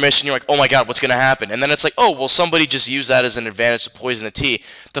like the intermission. You're like, oh my god, what's gonna happen? And then it's like, oh well, somebody just used that as an advantage to poison the tea.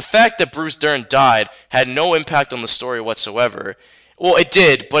 The fact that Bruce Dern died had no impact on the story whatsoever. Well, it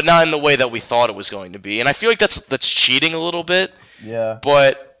did, but not in the way that we thought it was going to be. And I feel like that's cheating a little bit. Yeah.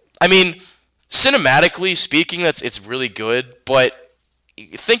 But I mean, cinematically speaking, it's really good. But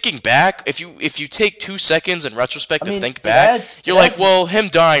thinking back, if you take 2 seconds in retrospect to think back, you're like, well, him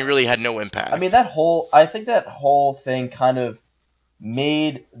dying really had no impact. I mean, I think that whole thing kind of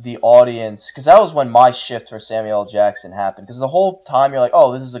made the audience, because that was when my shift for Samuel L. Jackson happened. Because the whole time you're like,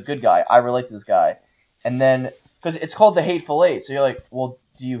 oh, this is a good guy. I relate to this guy. And then, because it's called the Hateful Eight, so you're like, well,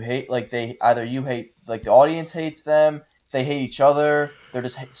 do you hate, like, you hate, like, the audience hates them, they hate each other, they're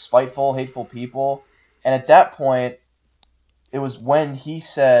just spiteful, hateful people. And at that point, it was when he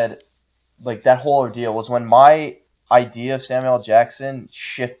said, like, that whole ordeal was when my idea of Samuel L. Jackson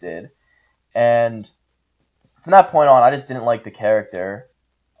shifted. And from that point on, I just didn't like the character.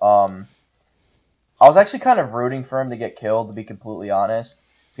 I was actually kind of rooting for him to get killed, to be completely honest,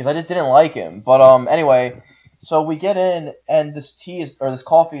 because I just didn't like him. But anyway, so we get in, and this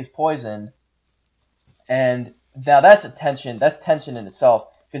coffee is poisoned, and now that's tension in itself,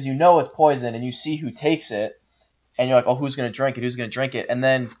 because you know it's poison, and you see who takes it, and you're like, oh, who's gonna drink it? And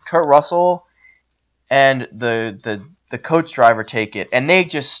then Kurt Russell and the coach driver take it, and they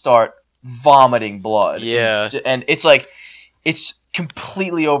just start vomiting blood. Yeah. And it's like, it's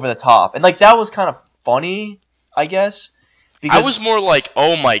completely over the top, and like that was kind of funny, I guess. I was more like,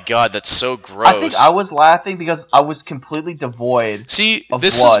 oh my god, that's so gross. I think I was laughing because I was completely devoid of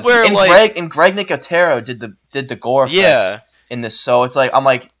this blood. Is where Greg Nicotero did the gore effects in this, so it's like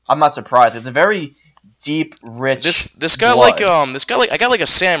I'm not surprised. It's a very deep, rich. This guy blood. I got like a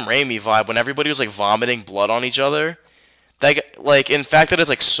Sam Raimi vibe when everybody was like vomiting blood on each other. In fact that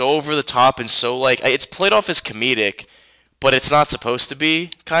it's like so over the top and so like it's played off as comedic, but it's not supposed to be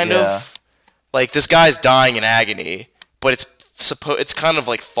kind of. Like this guy's dying in agony. But it's kind of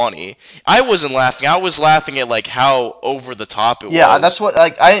like funny. I wasn't laughing. I was laughing at like how over the top it was. Yeah, that's what I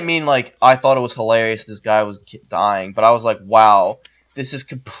didn't mean like I thought it was hilarious this guy was dying, but I was like, wow, this is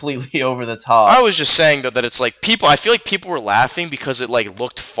completely over the top. I was just saying that it's like I feel like people were laughing because it like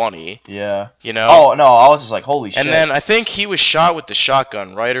looked funny. Yeah. You know? Oh, no, I was just like, holy shit. And then I think he was shot with the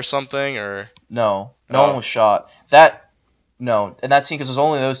shotgun, right, or something, or No one was shot. No, in that scene, because it was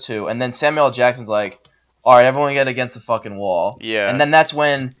only those two, and then Samuel L. Jackson's like, all right, everyone get against the fucking wall. Yeah. And then that's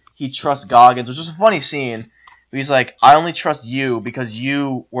when he trusts Goggins, which is a funny scene. He's like, I only trust you because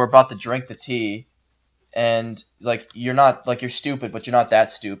you were about to drink the tea, and like you're not like you're stupid, but you're not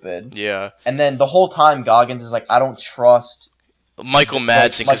that stupid. Yeah. And then the whole time Goggins is like, I don't trust Michael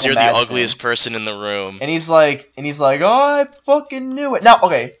Madsen because you're the ugliest person in the room. And he's like, oh, I fucking knew it. Now,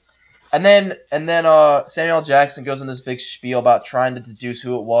 okay. And then Samuel L. Jackson goes on this big spiel about trying to deduce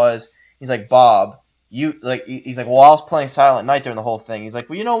who it was. He's like, Bob. He's like, well, I was playing Silent Night during the whole thing. He's like,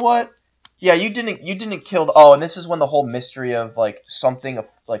 well, you know what? Yeah, you didn't kill. And this is when the whole mystery of like something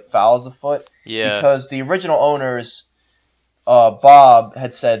like foul is afoot. Yeah. Because the original owners, Bob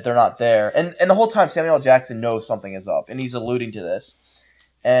had said they're not there, and the whole time Samuel L. Jackson knows something is up, and he's alluding to this,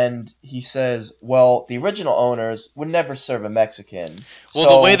 and he says, well, the original owners would never serve a Mexican.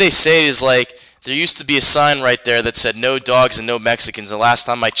 Well, the way they say it is like there used to be a sign right there that said no dogs and no Mexicans. The last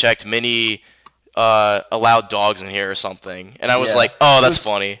time I checked, Minnie allowed dogs in here or something, and I was like, oh, that's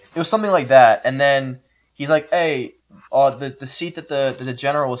funny. It was something like that, and then he's like, hey, the seat that the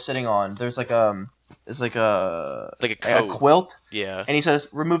general was sitting on, there's like a quilt. Yeah. And he says,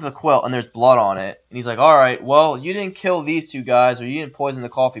 remove the quilt, and there's blood on it. And he's like, all right, well, you didn't kill these two guys, or you didn't poison the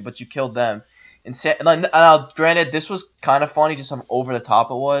coffee, but you killed them. And now, granted, this was kind of funny, just how over the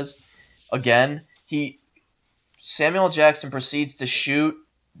top it was. Again, Samuel Jackson proceeds to shoot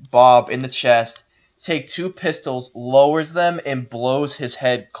Bob in the chest, take 2 pistols, lowers them, and blows his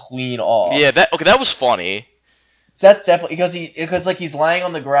head clean off. Yeah, that was funny. That's definitely because like he's lying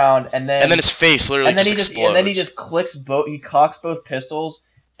on the ground, and then his face literally explodes. And then he just he cocks both pistols,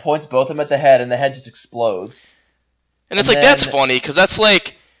 points both of them at the head, and the head just explodes. And it's like, that's funny, because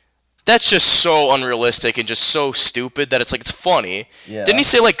that's just so unrealistic and just so stupid that it's like, it's funny. Yeah. Didn't he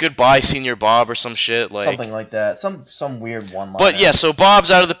say, like, goodbye, Senior Bob, or some shit? Like, something like that. Some weird one-liner. But, yeah, so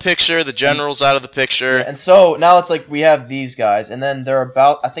Bob's out of the picture, the General's out of the picture. Yeah, and so, now it's like, we have these guys, and then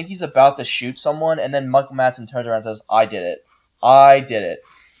I think he's about to shoot someone, and then Michael Madsen turns around and says, I did it.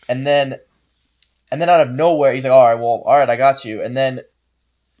 And then out of nowhere, he's like, alright, I got you. And then,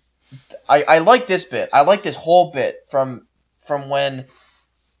 I like this bit. I like this whole bit from when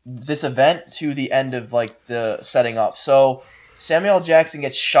this event to the end of like the setting up. So Samuel Jackson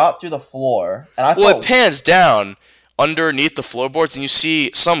gets shot through the floor, and it pans down underneath the floorboards, and you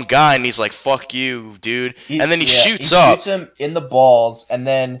see some guy, and he's like, "Fuck you, dude!" And then he shoots up. Shoots him in the balls, and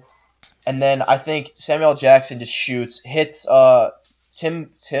then I think Samuel Jackson just hits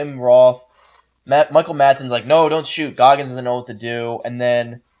Tim Roth. Michael Madsen's like, "No, don't shoot." Goggins doesn't know what to do, and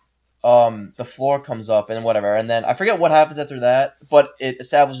then the floor comes up and whatever, and then I forget what happens after that, but it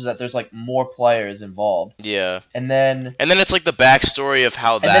establishes that there's like more players involved. Yeah. And then it's like the backstory of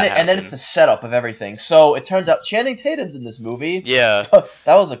how happened. And then it's the setup of everything. So it turns out Channing Tatum's in this movie. Yeah.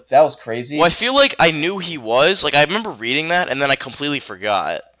 that was crazy. Well, I feel like I knew he was. Like, I remember reading that, and then I completely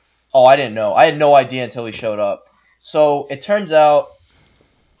forgot. Oh, I didn't know. I had no idea until he showed up. So it turns out.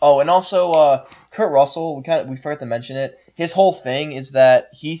 Oh, and also Kurt Russell. We forgot to mention it. His whole thing is that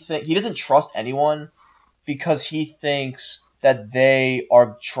he doesn't trust anyone because he thinks that they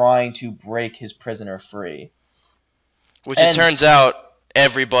are trying to break his prisoner free. Which it turns out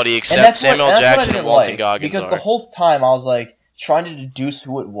everybody except Samuel Jackson and Walton Goggins because the whole time I was like trying to deduce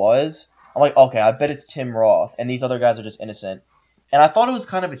who it was. I'm like, okay, I bet it's Tim Roth, and these other guys are just innocent. And I thought it was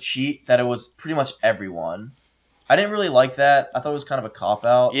kind of a cheat that it was pretty much everyone. I didn't really like that. I thought it was kind of a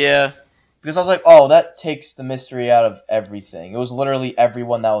cop-out. Yeah. Because I was like, oh, that takes the mystery out of everything. It was literally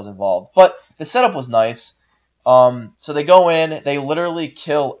everyone that was involved. But the setup was nice. So they go in, they literally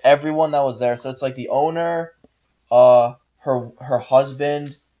kill everyone that was there. So it's like the owner, her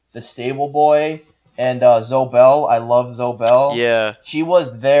husband, the stable boy, and Zobel. I love Zobel. Yeah. She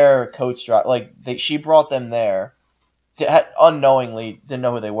was their coach driver. Like, she brought them there. Unknowingly, didn't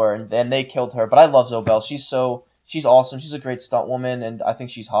know who they were, and they killed her. But I love Zobel. She's awesome. She's a great stunt woman, and I think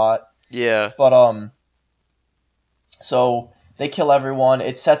she's hot. Yeah. But, so they kill everyone.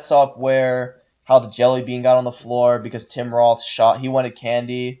 It sets up how the jelly bean got on the floor because Tim Roth he wanted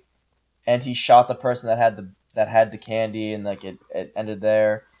candy, and he shot the person that had the candy, and like it ended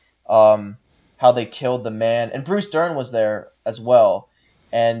there. How they killed the man, and Bruce Dern was there as well,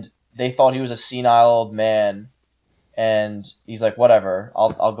 and they thought he was a senile old man, and he's like, whatever,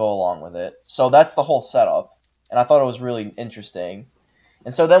 I'll go along with it. So that's the whole setup, and I thought it was really interesting.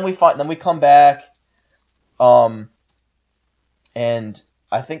 And so then we come back, and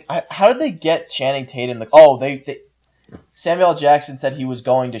I think how did they get Channing Tatum? Samuel Jackson said he was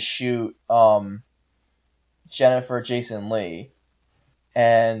going to shoot Jennifer Jason Leigh,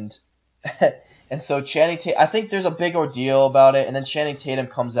 and so Channing Tatum. I think there's a big ordeal about it, and then Channing Tatum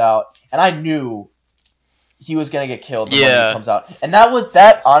comes out, and I knew he was gonna get killed when he comes out, and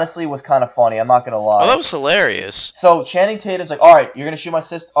that honestly was kind of funny. I'm not gonna lie. Oh, that was hilarious. So Channing Tatum's like, all right, you're gonna shoot my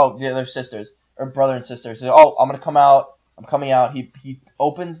sister. Oh, yeah, they're sisters or brother and sister. So, I'm gonna come out. I'm coming out. He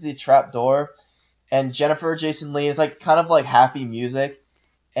opens the trap door, and Jennifer Jason Leigh is like kind of like happy music,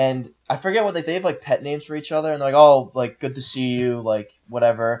 and I forget what they have like pet names for each other, and they're like, oh, like good to see you, like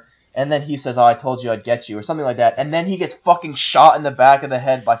whatever. And then he says, oh, I told you I'd get you, or something like that. And then he gets fucking shot in the back of the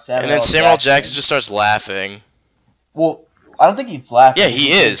head by Samuel Jackson. And then Samuel Jackson just starts laughing. Well, I don't think he's laughing. Yeah,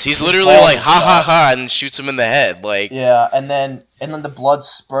 he is. He's literally like, ha ha ha, and shoots him in the head. Like, yeah, and then the blood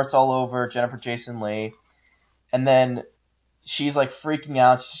spurts all over Jennifer Jason Leigh. And then she's like freaking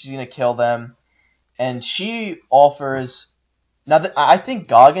out. She's going to kill them. And she offers... Now, I think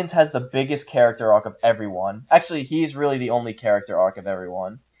Goggins has the biggest character arc of everyone. Actually, he's really the only character arc of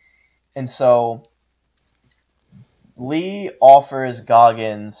everyone. And so, Lee offers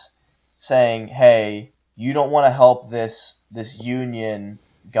Goggins, saying, hey, you don't want to help this Union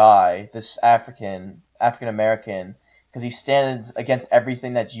guy, this African American, because he stands against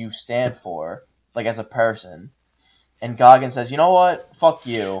everything that you stand for, like as a person. And Goggins says, you know what? Fuck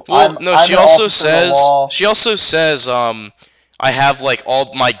you. Well, she also says, I have like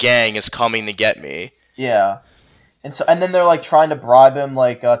all my gang is coming to get me. Yeah. And then they're like trying to bribe him,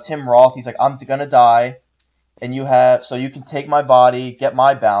 like Tim Roth. He's like, I'm gonna die, and you can take my body, get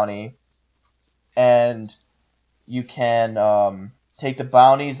my bounty, and you can take the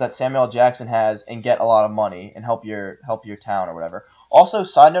bounties that Samuel L. Jackson has and get a lot of money and help your town or whatever. Also,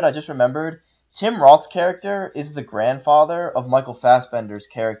 side note, I just remembered, Tim Roth's character is the grandfather of Michael Fassbender's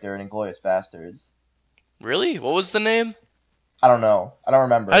character in Inglourious Basterds. Really? What was the name? I don't know. I don't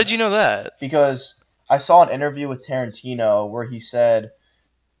remember. How did you know that? Because I saw an interview with Tarantino where he said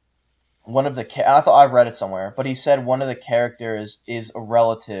I thought I read it somewhere, but he said one of the characters is a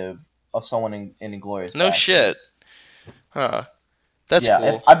relative of someone in Inglourious Basterds. No shit. Huh. That's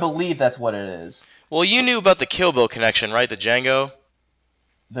cool. I believe that's what it is. Well, you knew about the Kill Bill connection, right? The Django?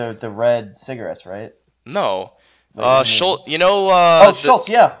 The red cigarettes, right? No. Wait, Schultz, Schultz,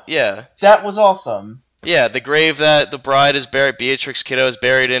 yeah. Yeah. That was awesome. Yeah, the grave that the bride is buried, Beatrix Kiddo is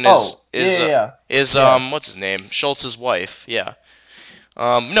buried in what's his name? Schultz's wife. Yeah.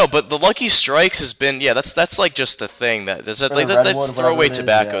 No, but the Lucky Strikes has been that's like just a thing that's throwaway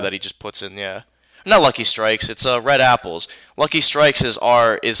tobacco that he just puts in, yeah. Not Lucky Strikes, it's Red Apples. Lucky Strikes is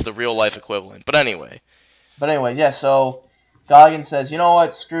the real life equivalent. But anyway, yeah, so Goggins says, "You know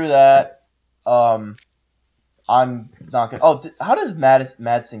what? Screw that. I'm not gonna." Oh, how does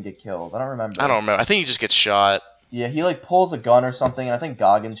Madsen get killed? I don't remember. I think he just gets shot. Yeah, he like pulls a gun or something, and I think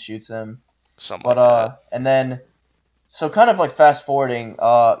Goggins shoots him. Something like that. And then, so kind of like fast forwarding.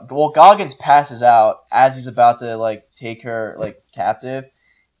 Goggins passes out as he's about to like take her like captive,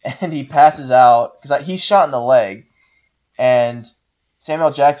 and he passes out because he's shot in the leg, and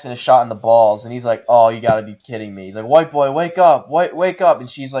Samuel Jackson is shot in the balls, and he's like, "Oh, you gotta be kidding me!" He's like, "White boy, wake up! Wake up!" And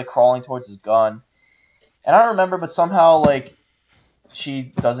she's like crawling towards his gun. And I don't remember, but somehow, like, she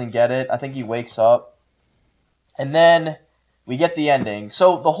doesn't get it. I think he wakes up. And then we get the ending.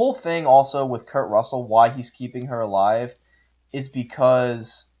 So the whole thing also with Kurt Russell, why he's keeping her alive, is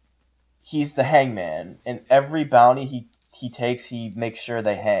because he's the hangman. And every bounty he takes, he makes sure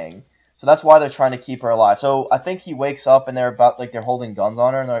they hang. So that's why they're trying to keep her alive. So I think he wakes up and they're holding guns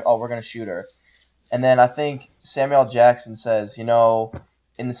on her. And they're like, oh, we're going to shoot her. And then I think Samuel Jackson says,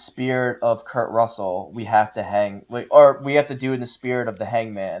 in the spirit of Kurt Russell, we have to we have to do it in the spirit of the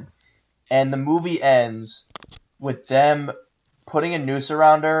hangman. And the movie ends with them putting a noose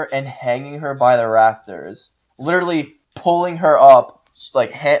around her and hanging her by the rafters. Literally pulling her up,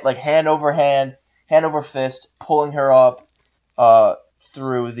 hand over fist, pulling her up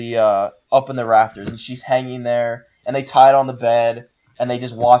through the up in the rafters. And she's hanging there, and they tie it on the bed, and they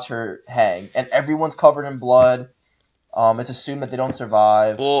just watch her hang. And everyone's covered in blood. It's assumed that they don't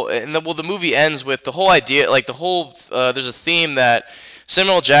survive. Well, the movie ends with the whole idea, there's a theme that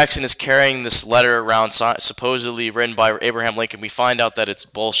Samuel Jackson is carrying this letter around, supposedly written by Abraham Lincoln. We find out that it's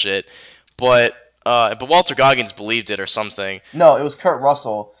bullshit, but Walter Goggins believed it or something. No, it was Kurt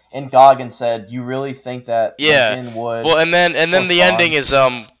Russell, and Goggins said, "You really think that Lincoln would?" Well, and then the ending is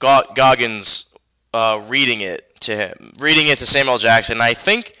Goggins reading it to Samuel Jackson. And I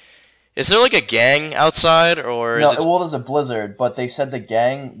think. Is there like a gang outside, or is it? Well, there's a blizzard, but they said the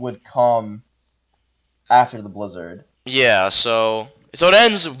gang would come after the blizzard. Yeah, so it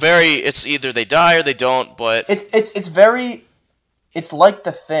ends it's either they die or they don't, but it's like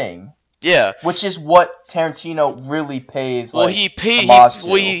The Thing. Yeah, which is what Tarantino really pays. Well, he homaged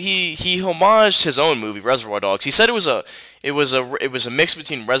his own movie, Reservoir Dogs. He said it was a mix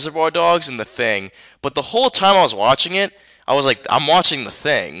between Reservoir Dogs and The Thing, but the whole time I was watching it, I was like, I'm watching The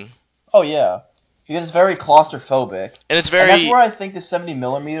Thing. Oh, yeah. Because it's very claustrophobic. And that's where I think the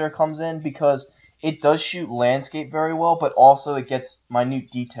 70mm comes in, because it does shoot landscape very well, but also it gets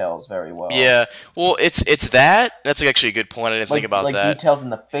minute details very well. Yeah. Well, it's that. That's actually a good point. I didn't think about that. Like details in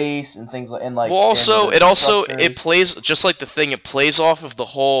the face and things like... Well, also, it plays, just like The Thing, it plays off of the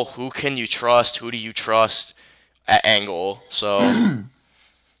whole who can you trust, who do you trust angle. So,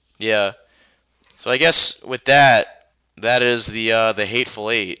 yeah. So I guess with that is the Hateful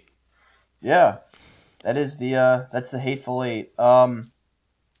Eight. Yeah, that's the Hateful Eight. So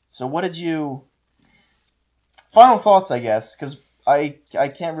what did you... Final thoughts, I guess, because I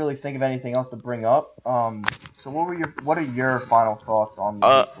can't really think of anything else to bring up. So what are your final thoughts on the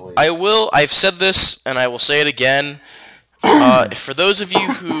Hateful Eight? I've said this, and I will say it again. For those of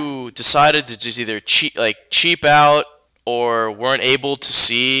you who decided to just either cheap out or weren't able to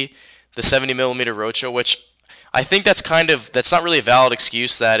see the 70mm Roadshow, which I think that's not really a valid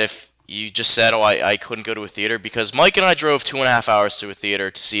excuse that if you just said, oh, I couldn't go to a theater, because Mike and I drove 2.5 hours to a theater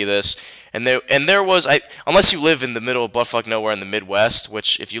to see this, and there was, unless you live in the middle of buttfuck nowhere in the Midwest,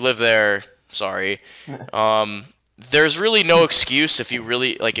 which if you live there, sorry, there's really no excuse if you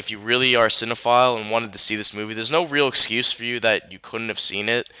really are a cinephile and wanted to see this movie. There's no real excuse for you that you couldn't have seen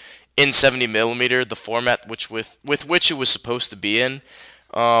it in 70 millimeter, the format with which it was supposed to be in.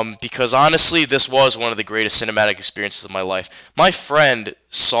 Because honestly, this was one of the greatest cinematic experiences of my life. My friend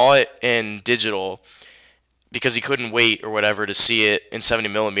saw it in digital because he couldn't wait or whatever to see it in 70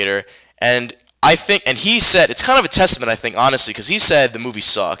 millimeter, and he said it's kind of a testament, I think, honestly, because he said the movie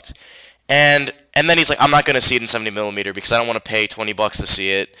sucked, and then he's like, I'm not gonna see it in 70 millimeter because I don't want to pay $20 to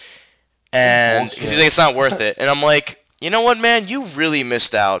see it, and because he's like, it's not worth it, and I'm like, you know what, man, you really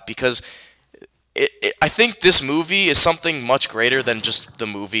missed out because. I think this movie is something much greater than just the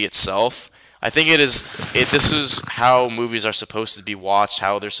movie itself. I think this is how movies are supposed to be watched,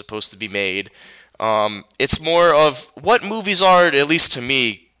 how they're supposed to be made. It's more of what movies are, at least to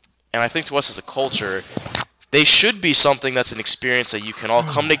me, and I think to us as a culture, they should be something that's an experience that you can all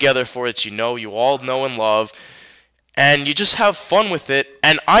come together for, that you all know and love, and you just have fun with it.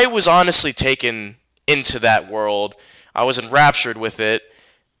 And I was honestly taken into that world. I was enraptured with it.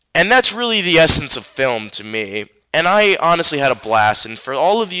 And that's really the essence of film to me. And I honestly had a blast. And for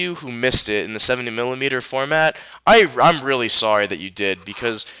all of you who missed it in the 70mm format, I'm really sorry that you did,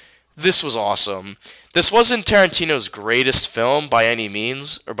 because this was awesome. This wasn't Tarantino's greatest film by any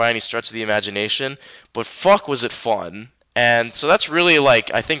means, or by any stretch of the imagination, but fuck was it fun. And so that's really,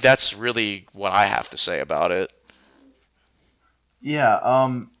 I think that's really what I have to say about it. Yeah,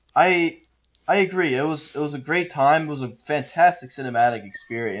 I agree. It was a great time. It was a fantastic cinematic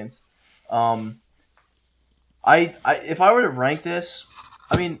experience. If I were to rank this,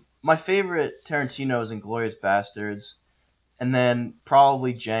 I mean, my favorite Tarantino is Inglourious Bastards, and then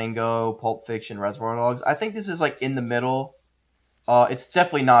probably Django, Pulp Fiction, Reservoir Dogs. I think this is in the middle. It's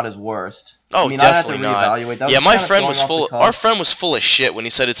definitely not his worst. Oh, I mean, definitely I'd have to reevaluate. not. Yeah, my friend was full. Our friend was full of shit when he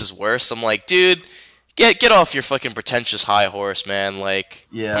said it's his worst. I'm like, dude. Get off your fucking pretentious high horse, man.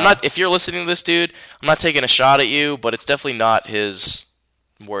 Yeah. I'm not. If you're listening to this, dude, I'm not taking a shot at you, but it's definitely not his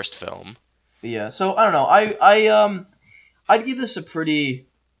worst film. Yeah. So I don't know. I'd give this a pretty,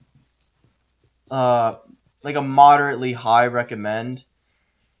 a moderately high recommend.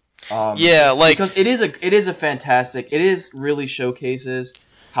 Because it is a fantastic. It is really showcases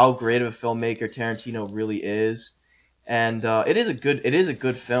how great of a filmmaker Tarantino really is, and it is a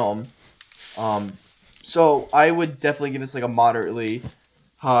good film. So I would definitely give this a moderately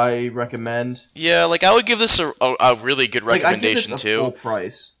high recommend. Yeah, I would give this a really good recommendation I'd give this a too. Full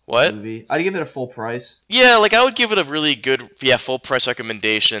price. What? Movie. I'd give it a full price. Yeah, I would give it a really good full price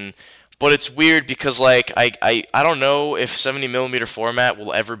recommendation. But it's weird because I don't know if 70mm format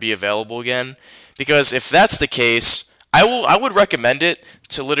will ever be available again. Because if that's the case, I would recommend it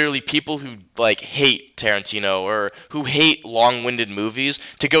to literally people who hate Tarantino or who hate long-winded movies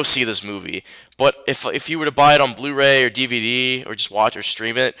to go see this movie. But if you were to buy it on Blu-ray or DVD or just watch or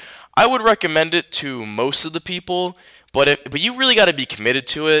stream it, I would recommend it to most of the people. But you really got to be committed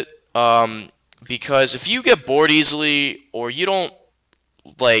to it, because if you get bored easily or you don't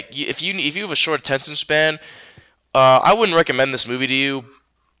if you have a short attention span, I wouldn't recommend this movie to you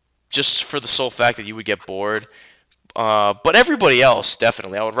just for the sole fact that you would get bored. But everybody else,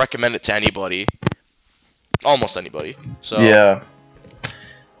 definitely, I would recommend it to anybody, almost anybody. So yeah.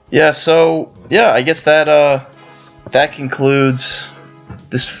 I guess that concludes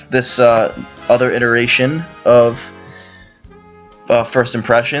this other iteration of First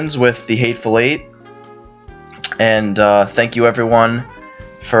Impressions with the Hateful Eight. And thank you everyone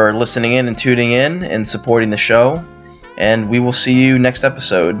for listening in and tuning in and supporting the show. And we will see you next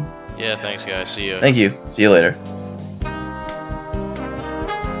episode. Yeah, thanks guys. See you. Thank you. See you later.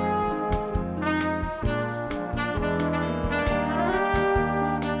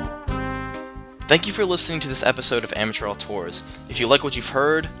 Thank you for listening to this episode of Amateur Auteurs. If you like what you've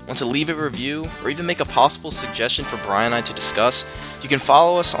heard, want to leave a review, or even make a possible suggestion for Brian and I to discuss, you can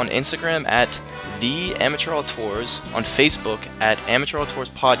follow us on Instagram at The Amateur Auteurs, on Facebook at Amateur Auteurs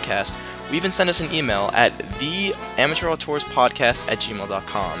Podcast, or even send us an email at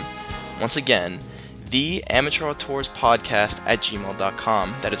theamateurauteurespodcast@gmail.com. Once again,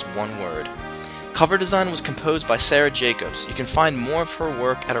 theamateurauteurespodcast@gmail.com. That is one word. Cover design was composed by Sarah Jacobs. You can find more of her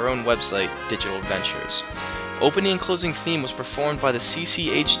work at our own website, Digital Adventures. Opening and closing theme was performed by the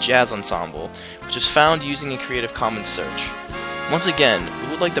CCH Jazz Ensemble, which is found using a Creative Commons search. Once again, we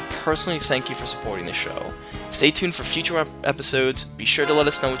would like to personally thank you for supporting the show. Stay tuned for future episodes, be sure to let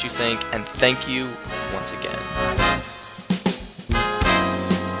us know what you think, and thank you once again.